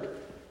to work,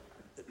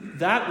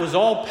 that was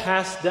all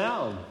passed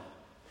down.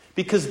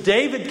 Because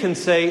David can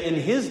say in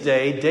his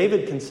day,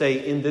 David can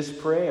say in this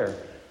prayer,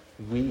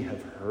 we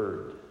have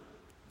heard.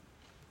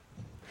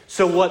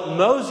 So what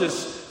Moses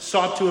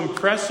sought to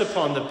impress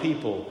upon the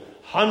people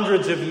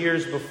hundreds of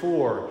years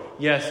before,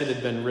 yes, it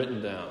had been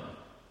written down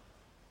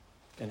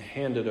and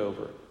handed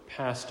over,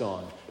 passed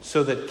on,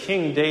 so that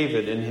King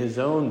David in his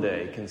own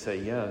day can say,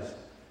 yes,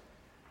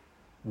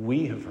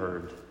 we have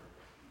heard.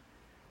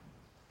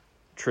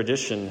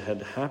 Tradition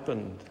had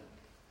happened.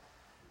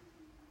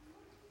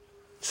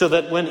 So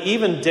that when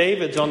even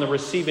David's on the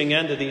receiving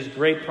end of these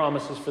great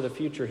promises for the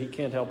future, he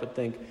can't help but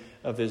think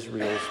of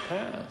Israel's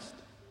past.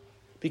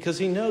 Because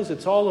he knows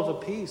it's all of a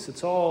piece.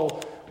 It's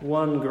all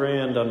one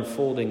grand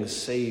unfolding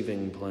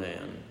saving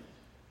plan.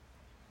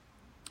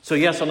 So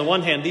yes, on the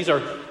one hand, these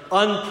are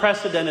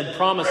unprecedented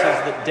promises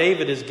that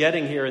David is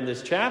getting here in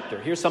this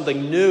chapter. Here's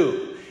something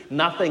new,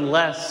 nothing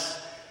less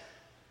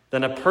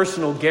than a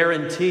personal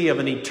guarantee of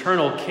an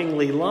eternal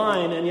kingly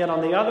line. And yet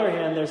on the other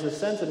hand, there's a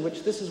sense in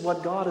which this is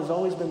what God has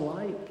always been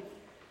like.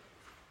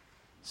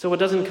 So it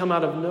doesn't come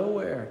out of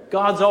nowhere.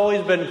 God's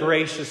always been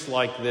gracious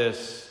like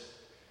this,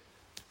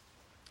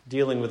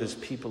 dealing with his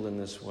people in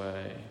this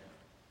way.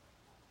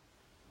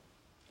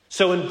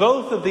 So in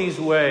both of these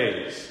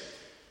ways,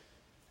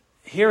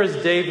 here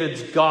is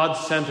David's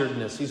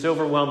God-centeredness. He's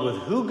overwhelmed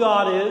with who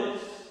God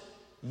is.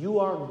 You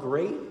are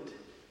great.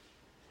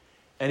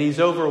 And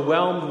he's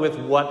overwhelmed with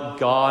what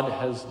God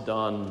has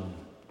done,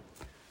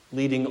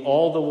 leading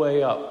all the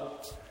way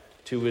up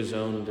to his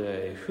own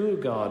day. Who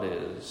God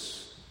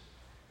is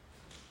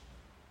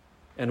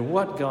and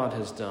what God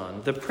has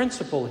done. The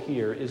principle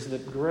here is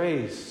that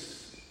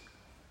grace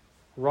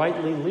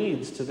rightly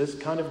leads to this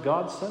kind of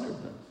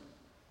God-centeredness.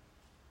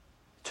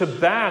 To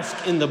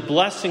bask in the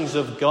blessings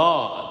of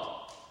God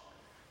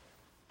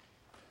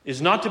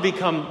is not to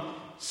become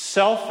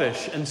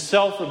selfish and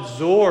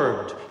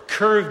self-absorbed,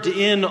 curved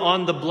in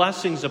on the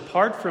blessings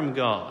apart from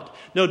God.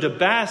 No, to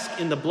bask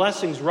in the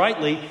blessings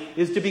rightly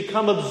is to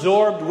become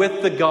absorbed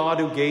with the God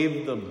who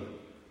gave them.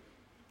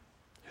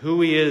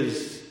 Who he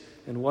is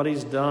and what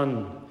he's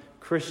done.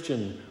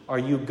 Christian, are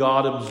you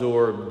God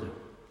absorbed?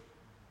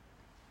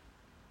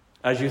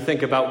 As you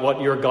think about what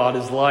your God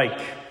is like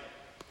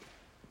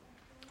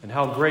and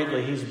how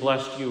greatly he's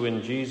blessed you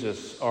in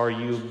Jesus, are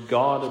you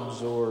God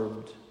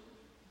absorbed?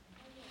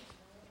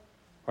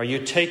 Are you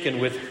taken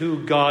with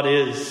who God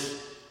is?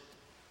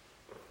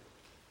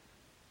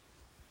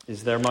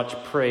 Is there much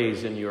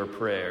praise in your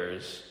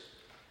prayers?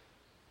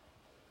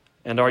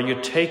 And are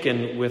you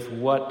taken with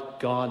what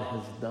God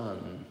has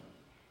done?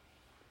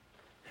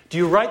 Do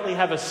you rightly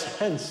have a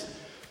sense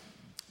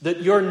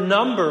that you're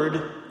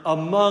numbered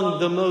among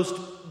the most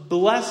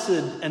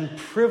blessed and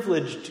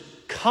privileged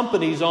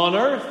companies on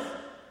earth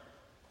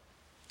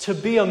to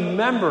be a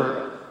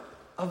member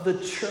of the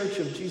Church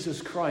of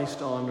Jesus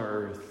Christ on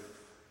earth?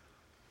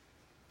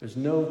 There's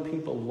no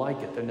people like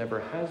it. There never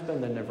has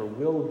been, there never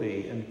will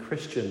be. And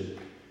Christian,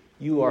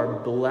 you are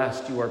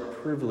blessed, you are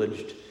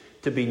privileged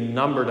to be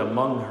numbered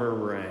among her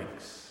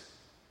ranks.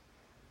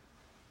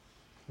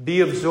 Be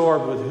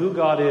absorbed with who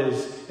God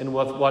is and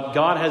with what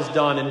God has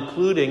done,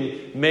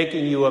 including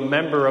making you a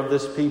member of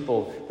this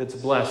people that's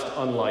blessed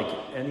unlike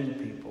any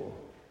people.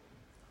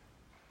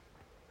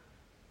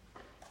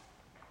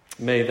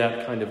 May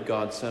that kind of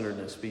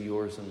God-centeredness be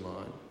yours and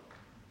mine.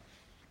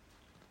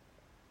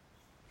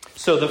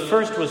 So the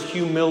first was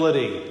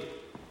humility,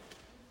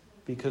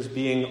 because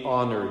being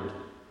honored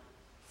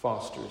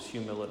fosters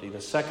humility. The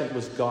second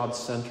was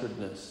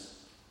God-centeredness,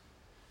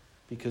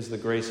 because the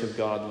grace of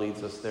God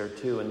leads us there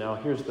too. And now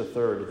here's the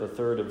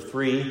third of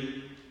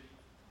three.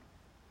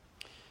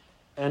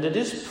 And it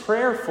is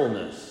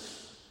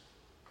prayerfulness.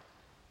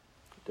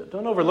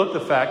 Don't overlook the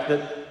fact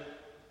that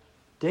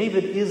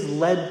David is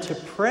led to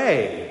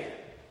pray.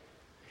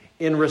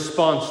 in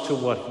response to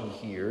what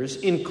he hears,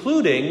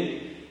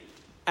 including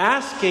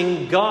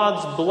asking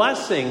God's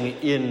blessing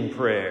in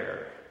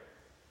prayer.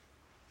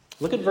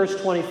 Look at verse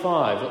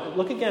 25.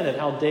 Look again at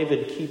how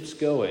David keeps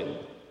going.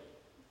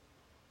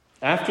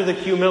 After the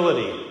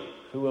humility,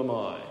 who am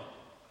I?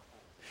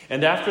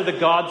 And after the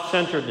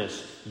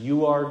God-centeredness,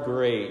 you are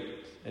great,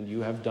 and you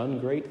have done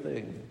great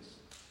things.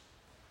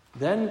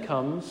 Then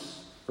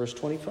comes verse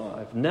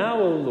 25.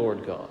 Now, O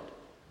Lord God,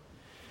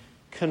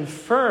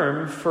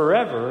 confirm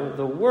forever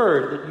the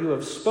word that you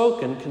have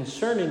spoken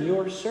concerning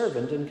your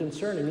servant and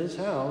concerning his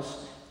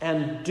house,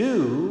 and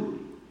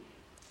do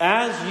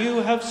as you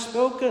have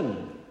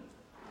spoken.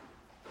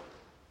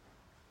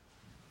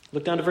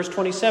 Look down to verse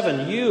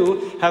 27.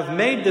 You have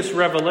made this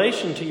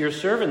revelation to your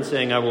servant,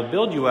 saying, I will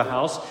build you a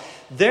house.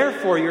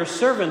 Therefore your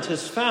servant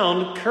has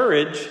found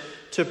courage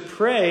to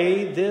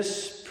pray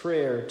this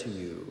prayer to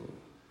you.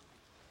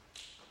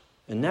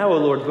 And now, O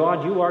Lord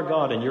God, you are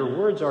God, and your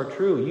words are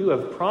true. You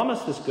have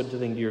promised this good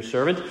thing to your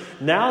servant.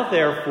 Now,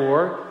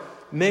 therefore,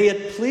 may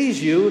it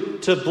please you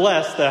to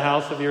bless the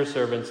house of your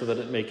servant, so that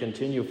it may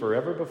continue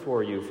forever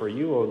before you. For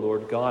you, O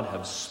Lord God,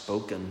 have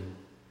spoken.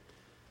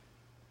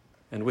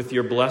 And with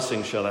your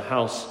blessing shall the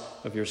house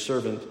of your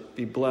servant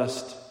be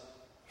blessed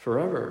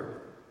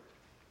forever.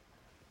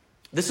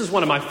 This is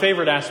one of my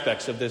favorite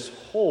aspects of this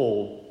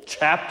whole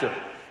chapter.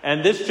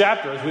 And this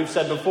chapter, as we've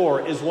said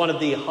before, is one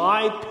of the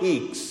high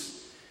peaks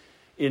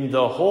in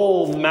the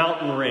whole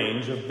mountain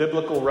range of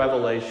biblical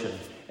revelation.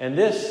 And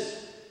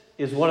this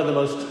is one of the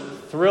most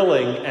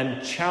thrilling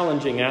and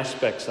challenging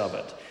aspects of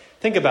it.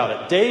 Think about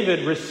it.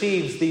 David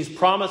receives these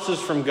promises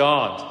from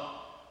God.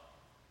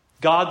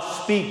 God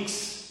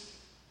speaks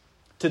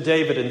to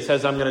David and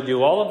says, I'm going to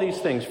do all of these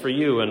things for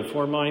you and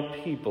for my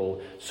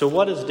people. So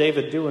what does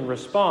David do in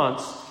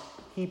response?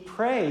 He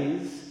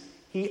prays.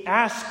 He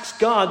asks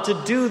God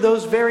to do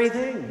those very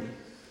things.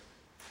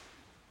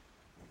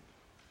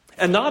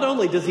 And not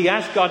only does he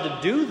ask God to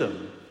do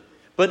them,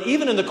 but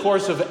even in the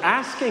course of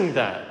asking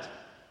that,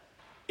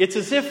 it's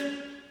as if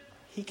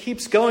he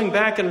keeps going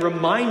back and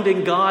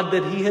reminding God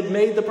that he had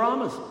made the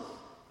promises.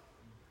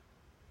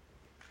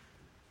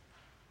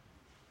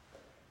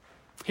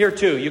 Here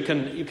too, you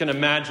can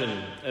imagine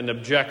an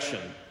objection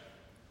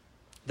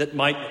that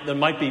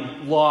might be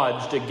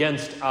lodged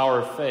against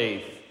our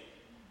faith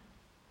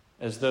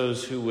as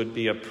those who would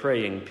be a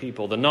praying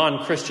people. The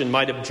non-Christian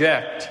might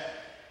object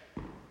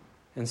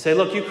and say,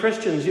 look, you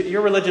Christians,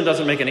 your religion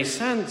doesn't make any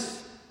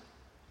sense.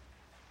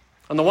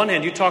 On the one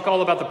hand, you talk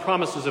all about the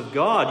promises of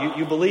God.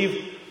 You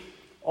believe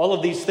all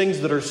of these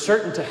things that are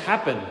certain to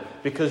happen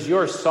because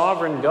your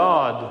sovereign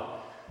God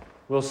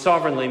will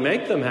sovereignly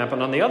make them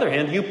happen. On the other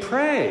hand, you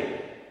pray.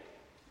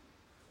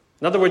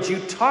 In other words, you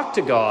talk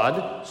to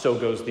God, so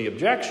goes the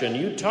objection,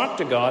 you talk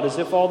to God as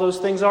if all those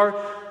things are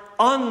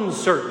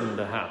uncertain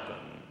to happen.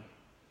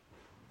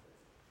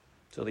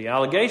 So the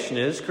allegation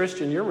is,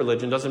 Christian, your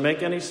religion doesn't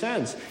make any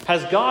sense.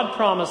 Has God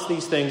promised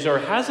these things or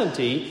hasn't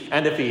he?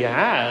 And if he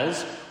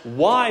has,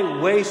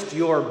 why waste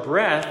your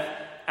breath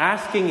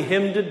asking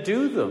him to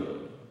do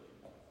them?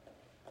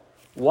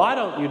 Why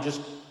don't you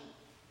just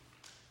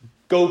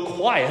go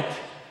quiet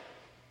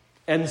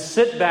and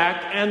sit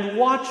back and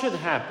watch it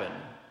happen?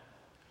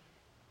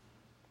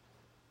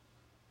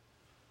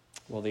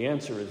 Well, the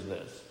answer is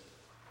this.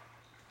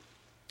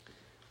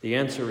 The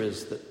answer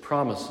is that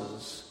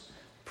promises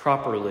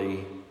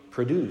properly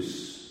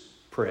produce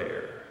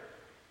prayer.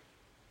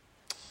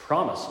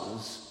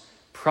 Promises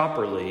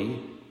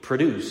properly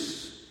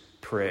produce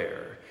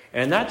prayer.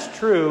 And that's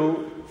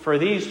true for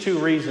these two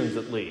reasons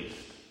at least.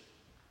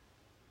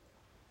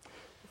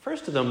 The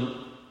first of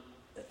them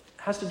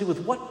has to do with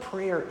what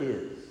prayer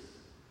is.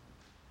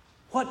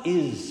 What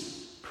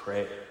is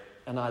prayer?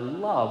 And I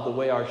love the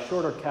way our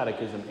shorter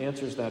catechism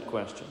answers that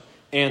question.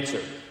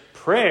 Answer: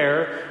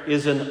 prayer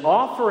is an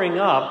offering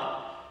up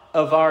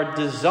of our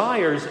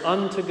desires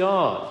unto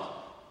God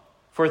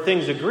for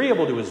things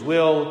agreeable to his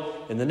will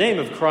in the name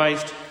of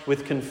Christ,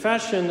 with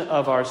confession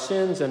of our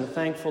sins and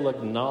thankful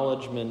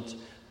acknowledgement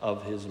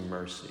of his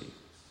mercy.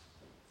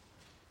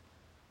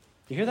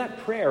 You hear that?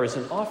 Prayer is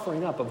an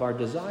offering up of our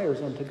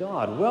desires unto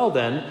God. Well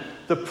then,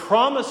 the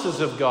promises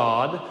of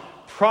God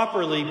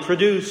properly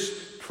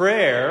produce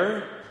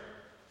prayer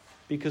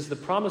because the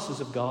promises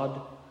of God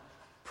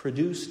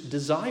produce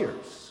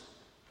desires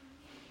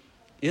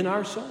in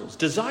our souls.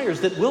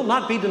 Desires that will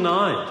not be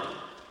denied.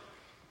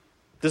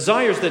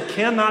 Desires that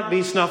cannot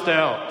be snuffed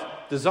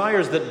out.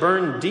 Desires that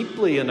burn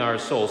deeply in our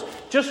souls.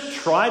 Just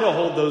try to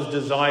hold those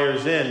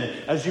desires in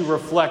as you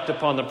reflect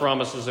upon the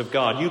promises of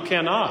God. You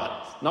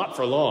cannot. Not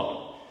for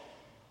long.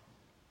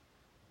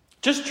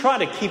 Just try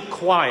to keep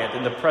quiet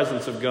in the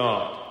presence of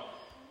God.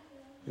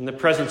 In the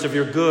presence of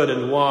your good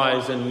and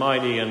wise and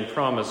mighty and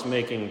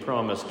promise-making,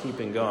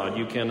 promise-keeping God.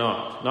 You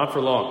cannot. Not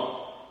for long.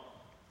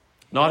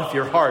 Not if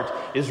your heart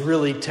is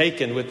really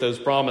taken with those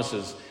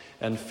promises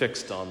and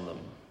fixed on them.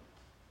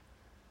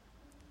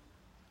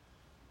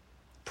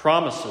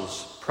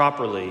 Promises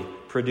properly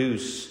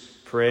produce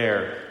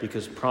prayer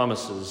because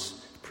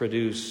promises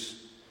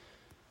produce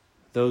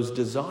those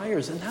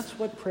desires. And that's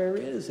what prayer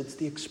is. It's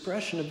the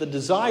expression of the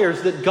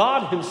desires that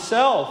God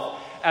himself,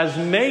 as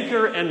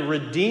maker and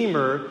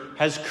redeemer,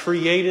 has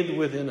created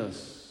within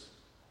us.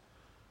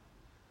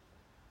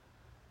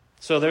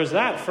 So there's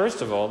that,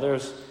 first of all.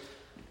 There's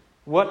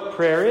what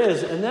prayer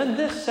is. And then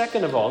this,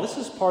 second of all, this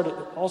is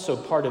also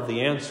part of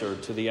the answer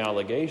to the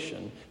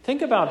allegation.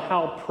 Think about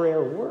how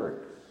prayer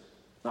works.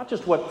 Not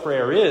just what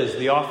prayer is,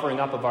 the offering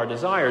up of our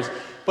desires,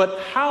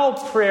 but how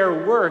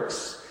prayer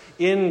works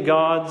in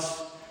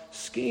God's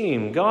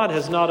scheme. God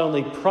has not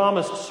only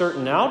promised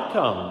certain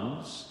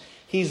outcomes,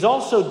 he's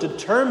also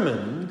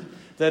determined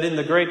that in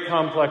the great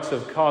complex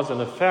of cause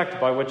and effect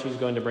by which he's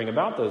going to bring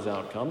about those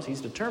outcomes,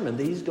 he's determined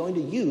that he's going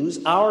to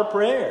use our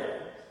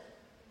prayer.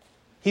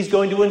 He's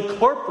going to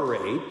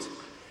incorporate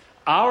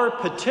our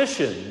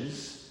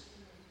petitions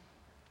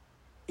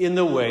in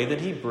the way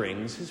that he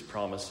brings his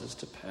promises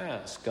to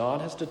pass.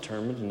 God has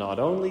determined not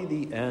only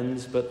the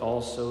ends, but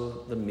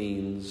also the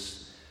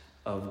means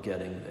of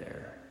getting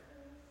there.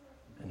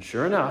 And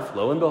sure enough,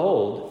 lo and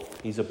behold,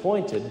 he's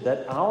appointed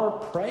that our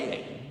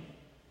praying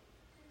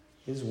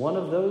is one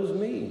of those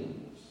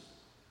means.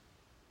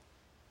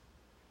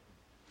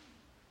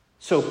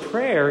 So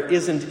prayer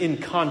isn't in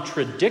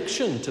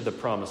contradiction to the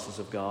promises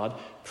of God.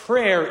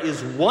 Prayer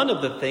is one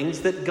of the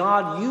things that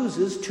God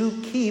uses to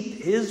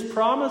keep his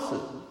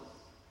promises.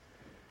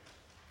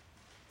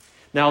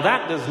 Now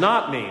that does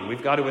not mean,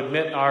 we've got to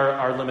admit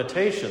our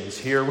limitations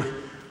here.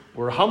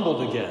 We're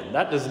humbled again.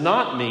 That does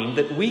not mean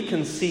that we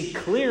can see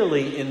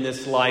clearly in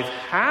this life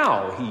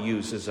how he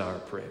uses our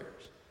prayers.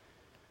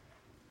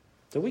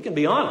 So we can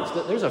be honest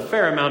that there's a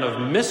fair amount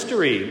of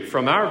mystery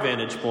from our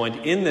vantage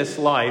point in this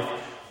life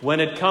when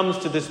it comes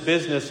to this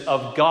business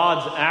of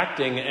God's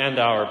acting and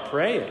our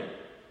praying.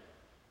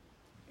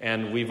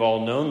 And we've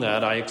all known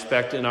that, I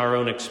expect, in our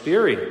own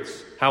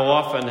experience. How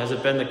often has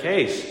it been the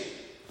case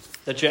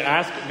that you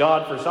ask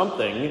God for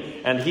something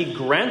and he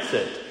grants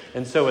it?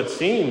 And so it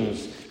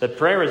seems that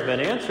prayer has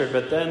been answered,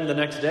 but then the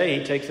next day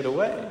he takes it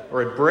away,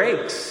 or it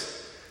breaks.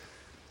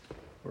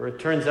 Or it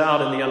turns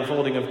out in the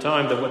unfolding of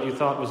time that what you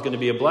thought was going to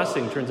be a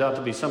blessing turns out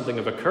to be something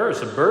of a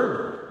curse, a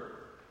burden.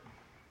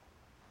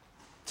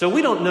 So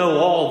we don't know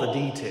all the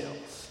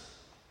details.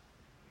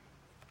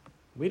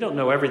 We don't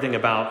know everything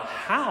about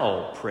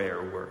how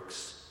prayer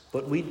works,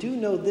 but we do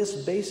know this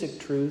basic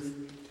truth,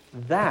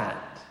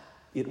 that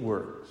it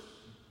works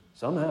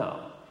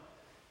somehow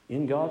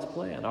in God's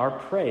plan. Our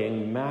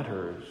praying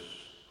matters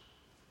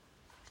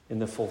in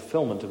the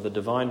fulfillment of the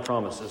divine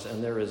promises,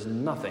 and there is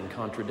nothing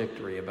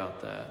contradictory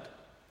about that.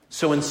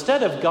 So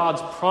instead of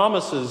God's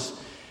promises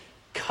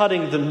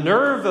cutting the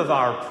nerve of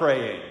our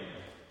praying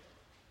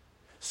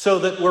so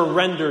that we're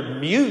rendered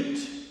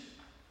mute,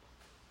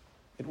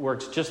 it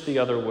works just the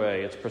other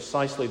way. It's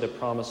precisely the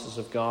promises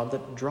of God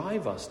that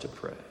drive us to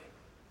pray.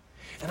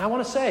 And I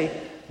want to say,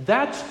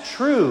 that's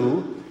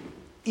true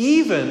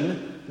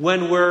even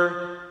when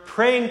we're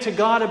praying to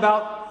God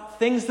about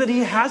things that he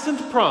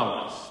hasn't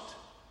promised.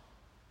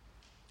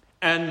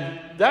 And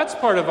that's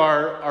part of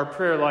our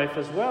prayer life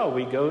as well.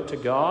 We go to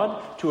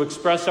God to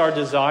express our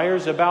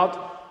desires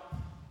about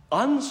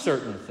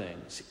uncertain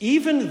things.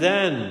 Even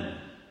then,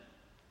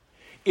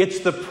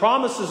 it's the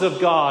promises of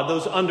God,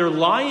 those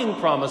underlying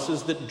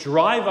promises that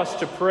drive us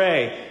to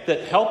pray,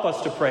 that help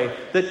us to pray,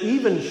 that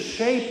even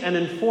shape and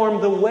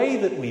inform the way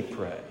that we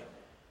pray.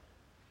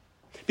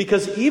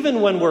 Because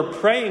even when we're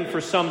praying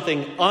for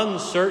something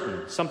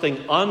uncertain, something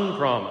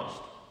unpromised,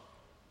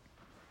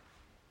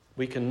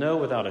 we can know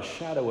without a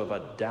shadow of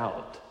a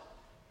doubt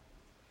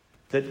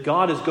that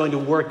God is going to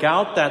work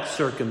out that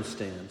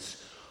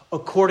circumstance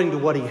according to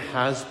what he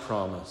has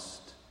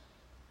promised,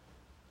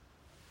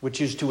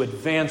 which is to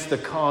advance the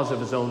cause of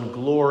his own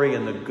glory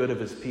and the good of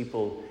his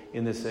people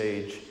in this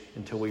age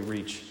until we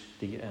reach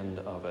the end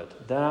of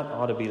it. That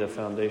ought to be the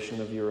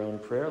foundation of your own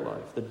prayer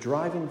life, the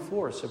driving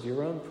force of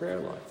your own prayer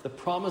life, the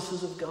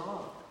promises of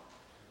God.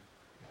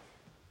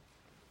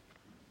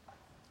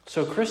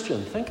 So,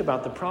 Christian, think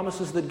about the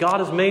promises that God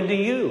has made to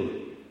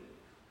you.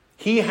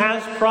 He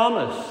has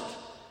promised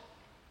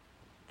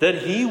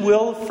that he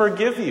will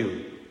forgive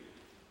you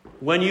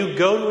when you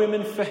go to him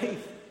in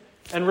faith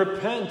and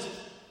repent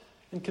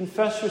and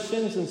confess your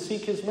sins and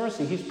seek his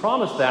mercy. He's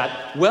promised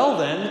that. Well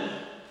then,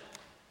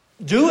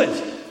 do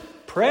it.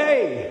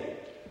 Pray.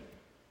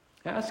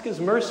 Ask his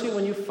mercy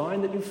when you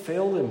find that you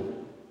failed him.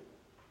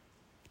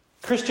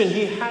 Christian,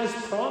 he has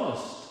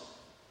promised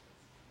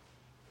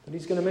that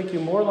he's going to make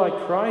you more like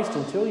Christ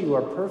until you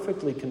are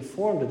perfectly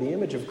conformed to the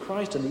image of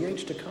Christ in the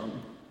age to come.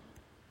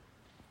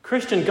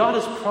 Christian, God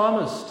has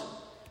promised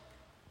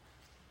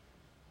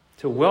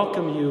to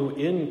welcome you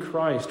in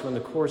Christ when the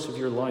course of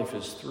your life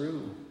is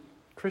through.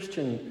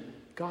 Christian,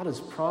 God has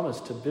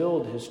promised to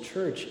build his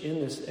church in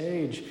this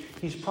age.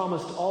 He's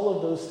promised all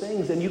of those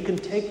things, and you can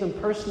take them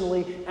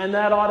personally, and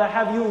that ought to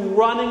have you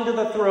running to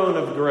the throne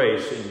of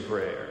grace in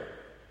prayer,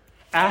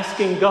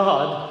 asking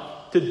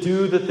God to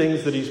do the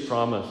things that he's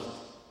promised.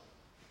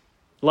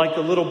 Like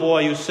the little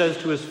boy who says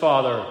to his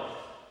father,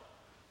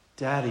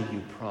 "Daddy,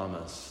 you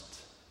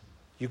promised.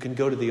 You can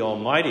go to the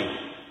Almighty.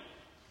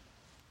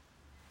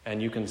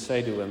 And you can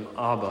say to him,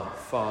 Abba,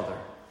 Father,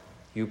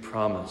 you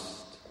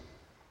promised.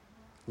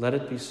 Let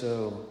it be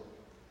so.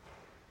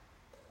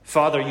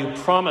 Father, you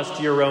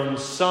promised your own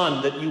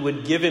Son that you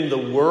would give him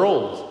the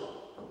world.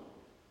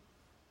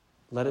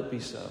 Let it be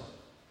so.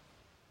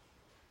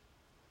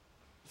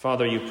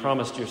 Father, you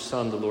promised your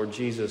Son, the Lord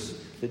Jesus,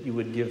 that you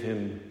would give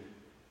him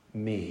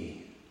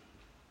me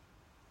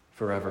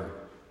forever.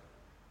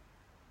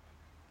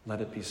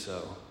 Let it be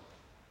so.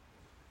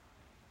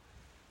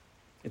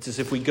 It's as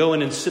if we go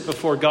in and sit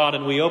before God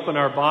and we open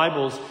our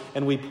Bibles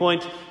and we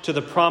point to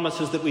the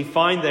promises that we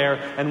find there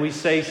and we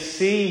say,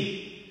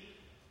 see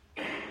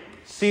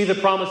the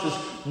promises,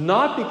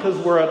 not because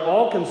we're at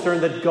all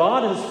concerned that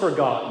God has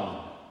forgotten,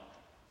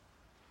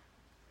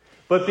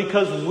 but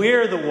because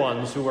we're the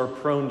ones who are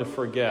prone to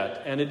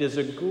forget. And it is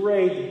a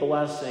great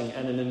blessing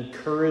and an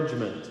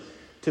encouragement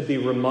to be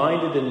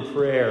reminded in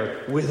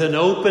prayer with an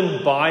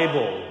open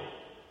Bible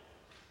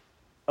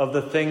of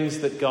the things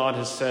that God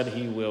has said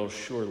he will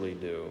surely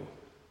do.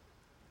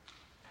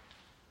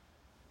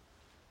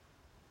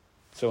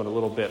 So in a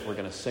little bit, we're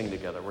going to sing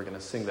together. We're going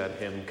to sing that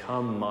hymn,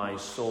 Come, my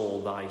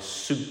soul, thy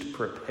suit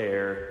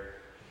prepare.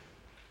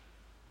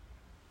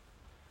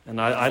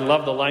 And I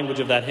love the language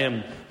of that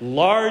hymn.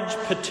 Large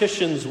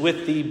petitions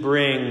with thee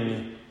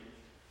bring,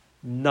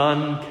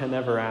 none can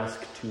ever ask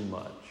too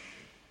much.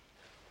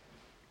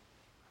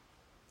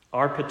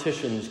 Our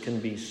petitions can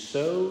be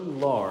so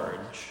large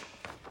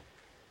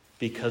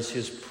because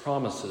his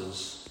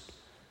promises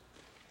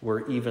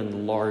were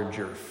even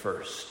larger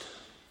first.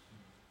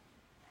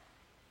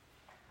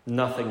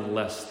 Nothing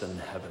less than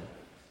heaven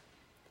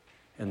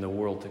and the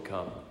world to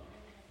come.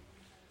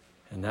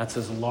 And that's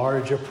as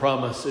large a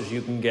promise as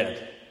you can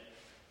get.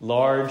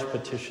 Large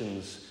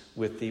petitions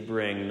with thee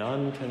bring,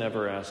 none can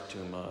ever ask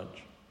too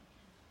much.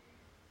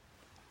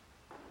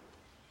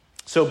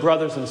 So,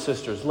 brothers and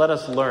sisters, let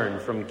us learn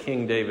from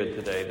King David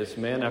today, this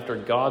man after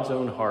God's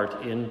own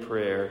heart in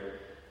prayer.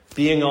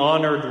 Being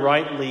honored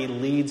rightly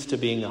leads to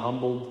being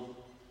humbled.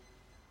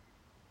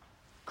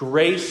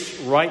 Grace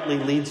rightly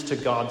leads to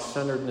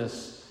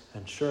God-centeredness.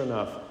 And sure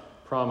enough,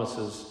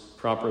 promises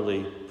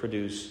properly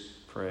produce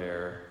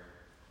prayer.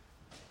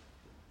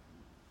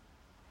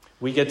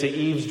 We get to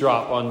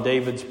eavesdrop on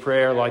David's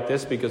prayer like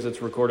this because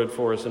it's recorded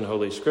for us in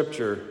Holy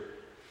Scripture.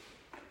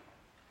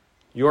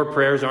 Your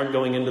prayers aren't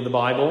going into the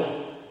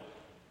Bible.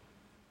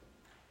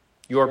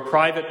 Your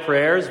private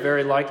prayers,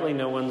 very likely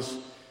no one's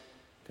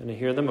going to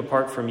hear them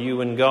apart from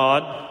you and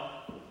God.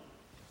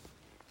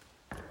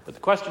 But the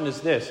question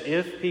is this: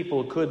 if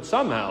people could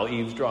somehow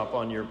eavesdrop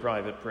on your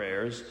private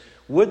prayers,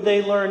 would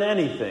they learn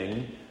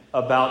anything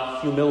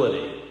about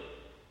humility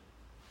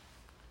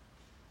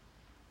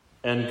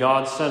and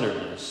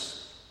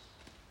God-centeredness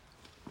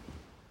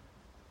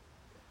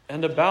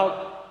and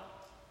about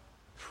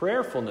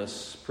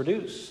prayerfulness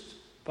produced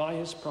by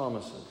his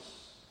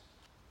promises?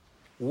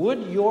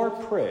 Would your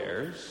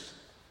prayers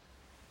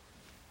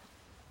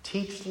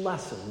teach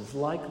lessons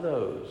like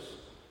those,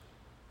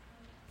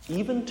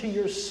 even to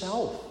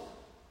yourself?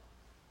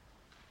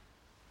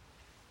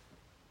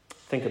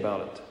 Think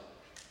about it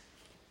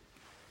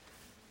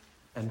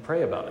and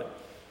pray about it.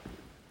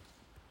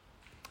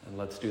 And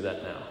let's do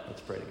that now.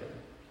 Let's pray together.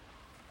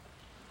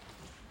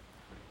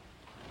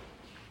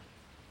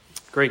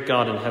 Great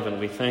God in heaven,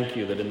 we thank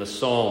you that in the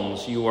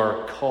Psalms you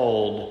are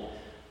called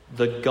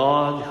the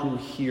God who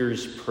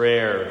hears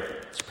prayer.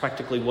 It's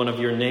practically one of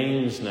your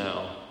names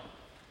now.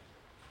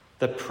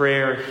 The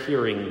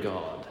prayer-hearing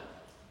God.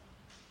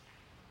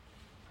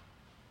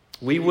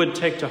 We would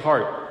take to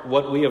heart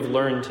what we have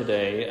learned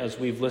today as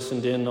we've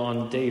listened in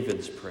on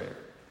David's prayer.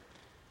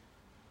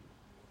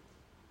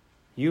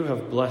 You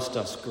have blessed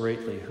us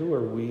greatly. Who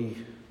are we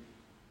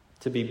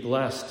to be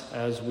blessed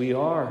as we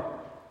are?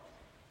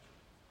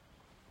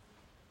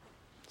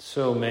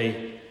 So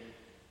may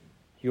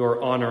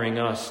your honoring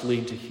us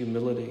lead to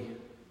humility.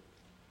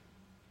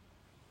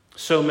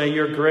 So may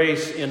your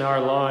grace in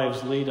our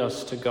lives lead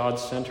us to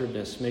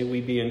God-centeredness. May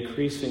we be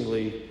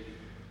increasingly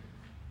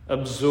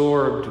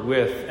absorbed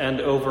with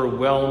and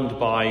overwhelmed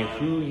by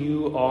who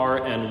you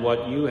are and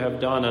what you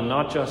have done, and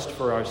not just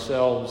for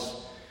ourselves,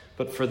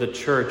 but for the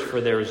church, for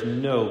there is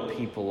no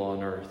people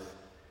on earth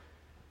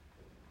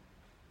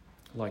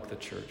like the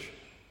church.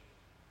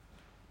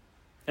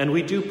 And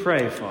we do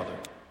pray, Father,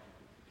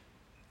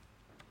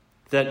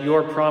 that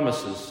your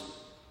promises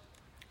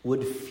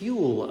would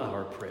fuel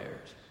our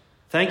prayers.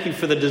 Thank you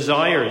for the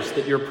desires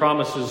that your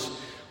promises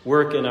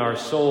work in our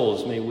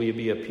souls. May we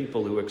be a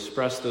people who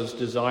express those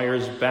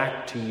desires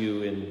back to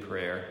you in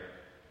prayer.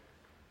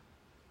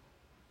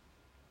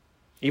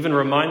 Even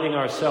reminding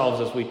ourselves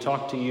as we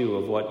talk to you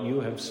of what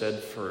you have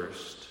said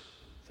first.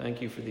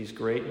 Thank you for these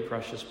great and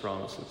precious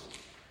promises.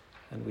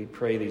 And we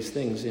pray these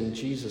things in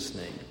Jesus'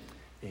 name.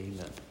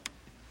 Amen.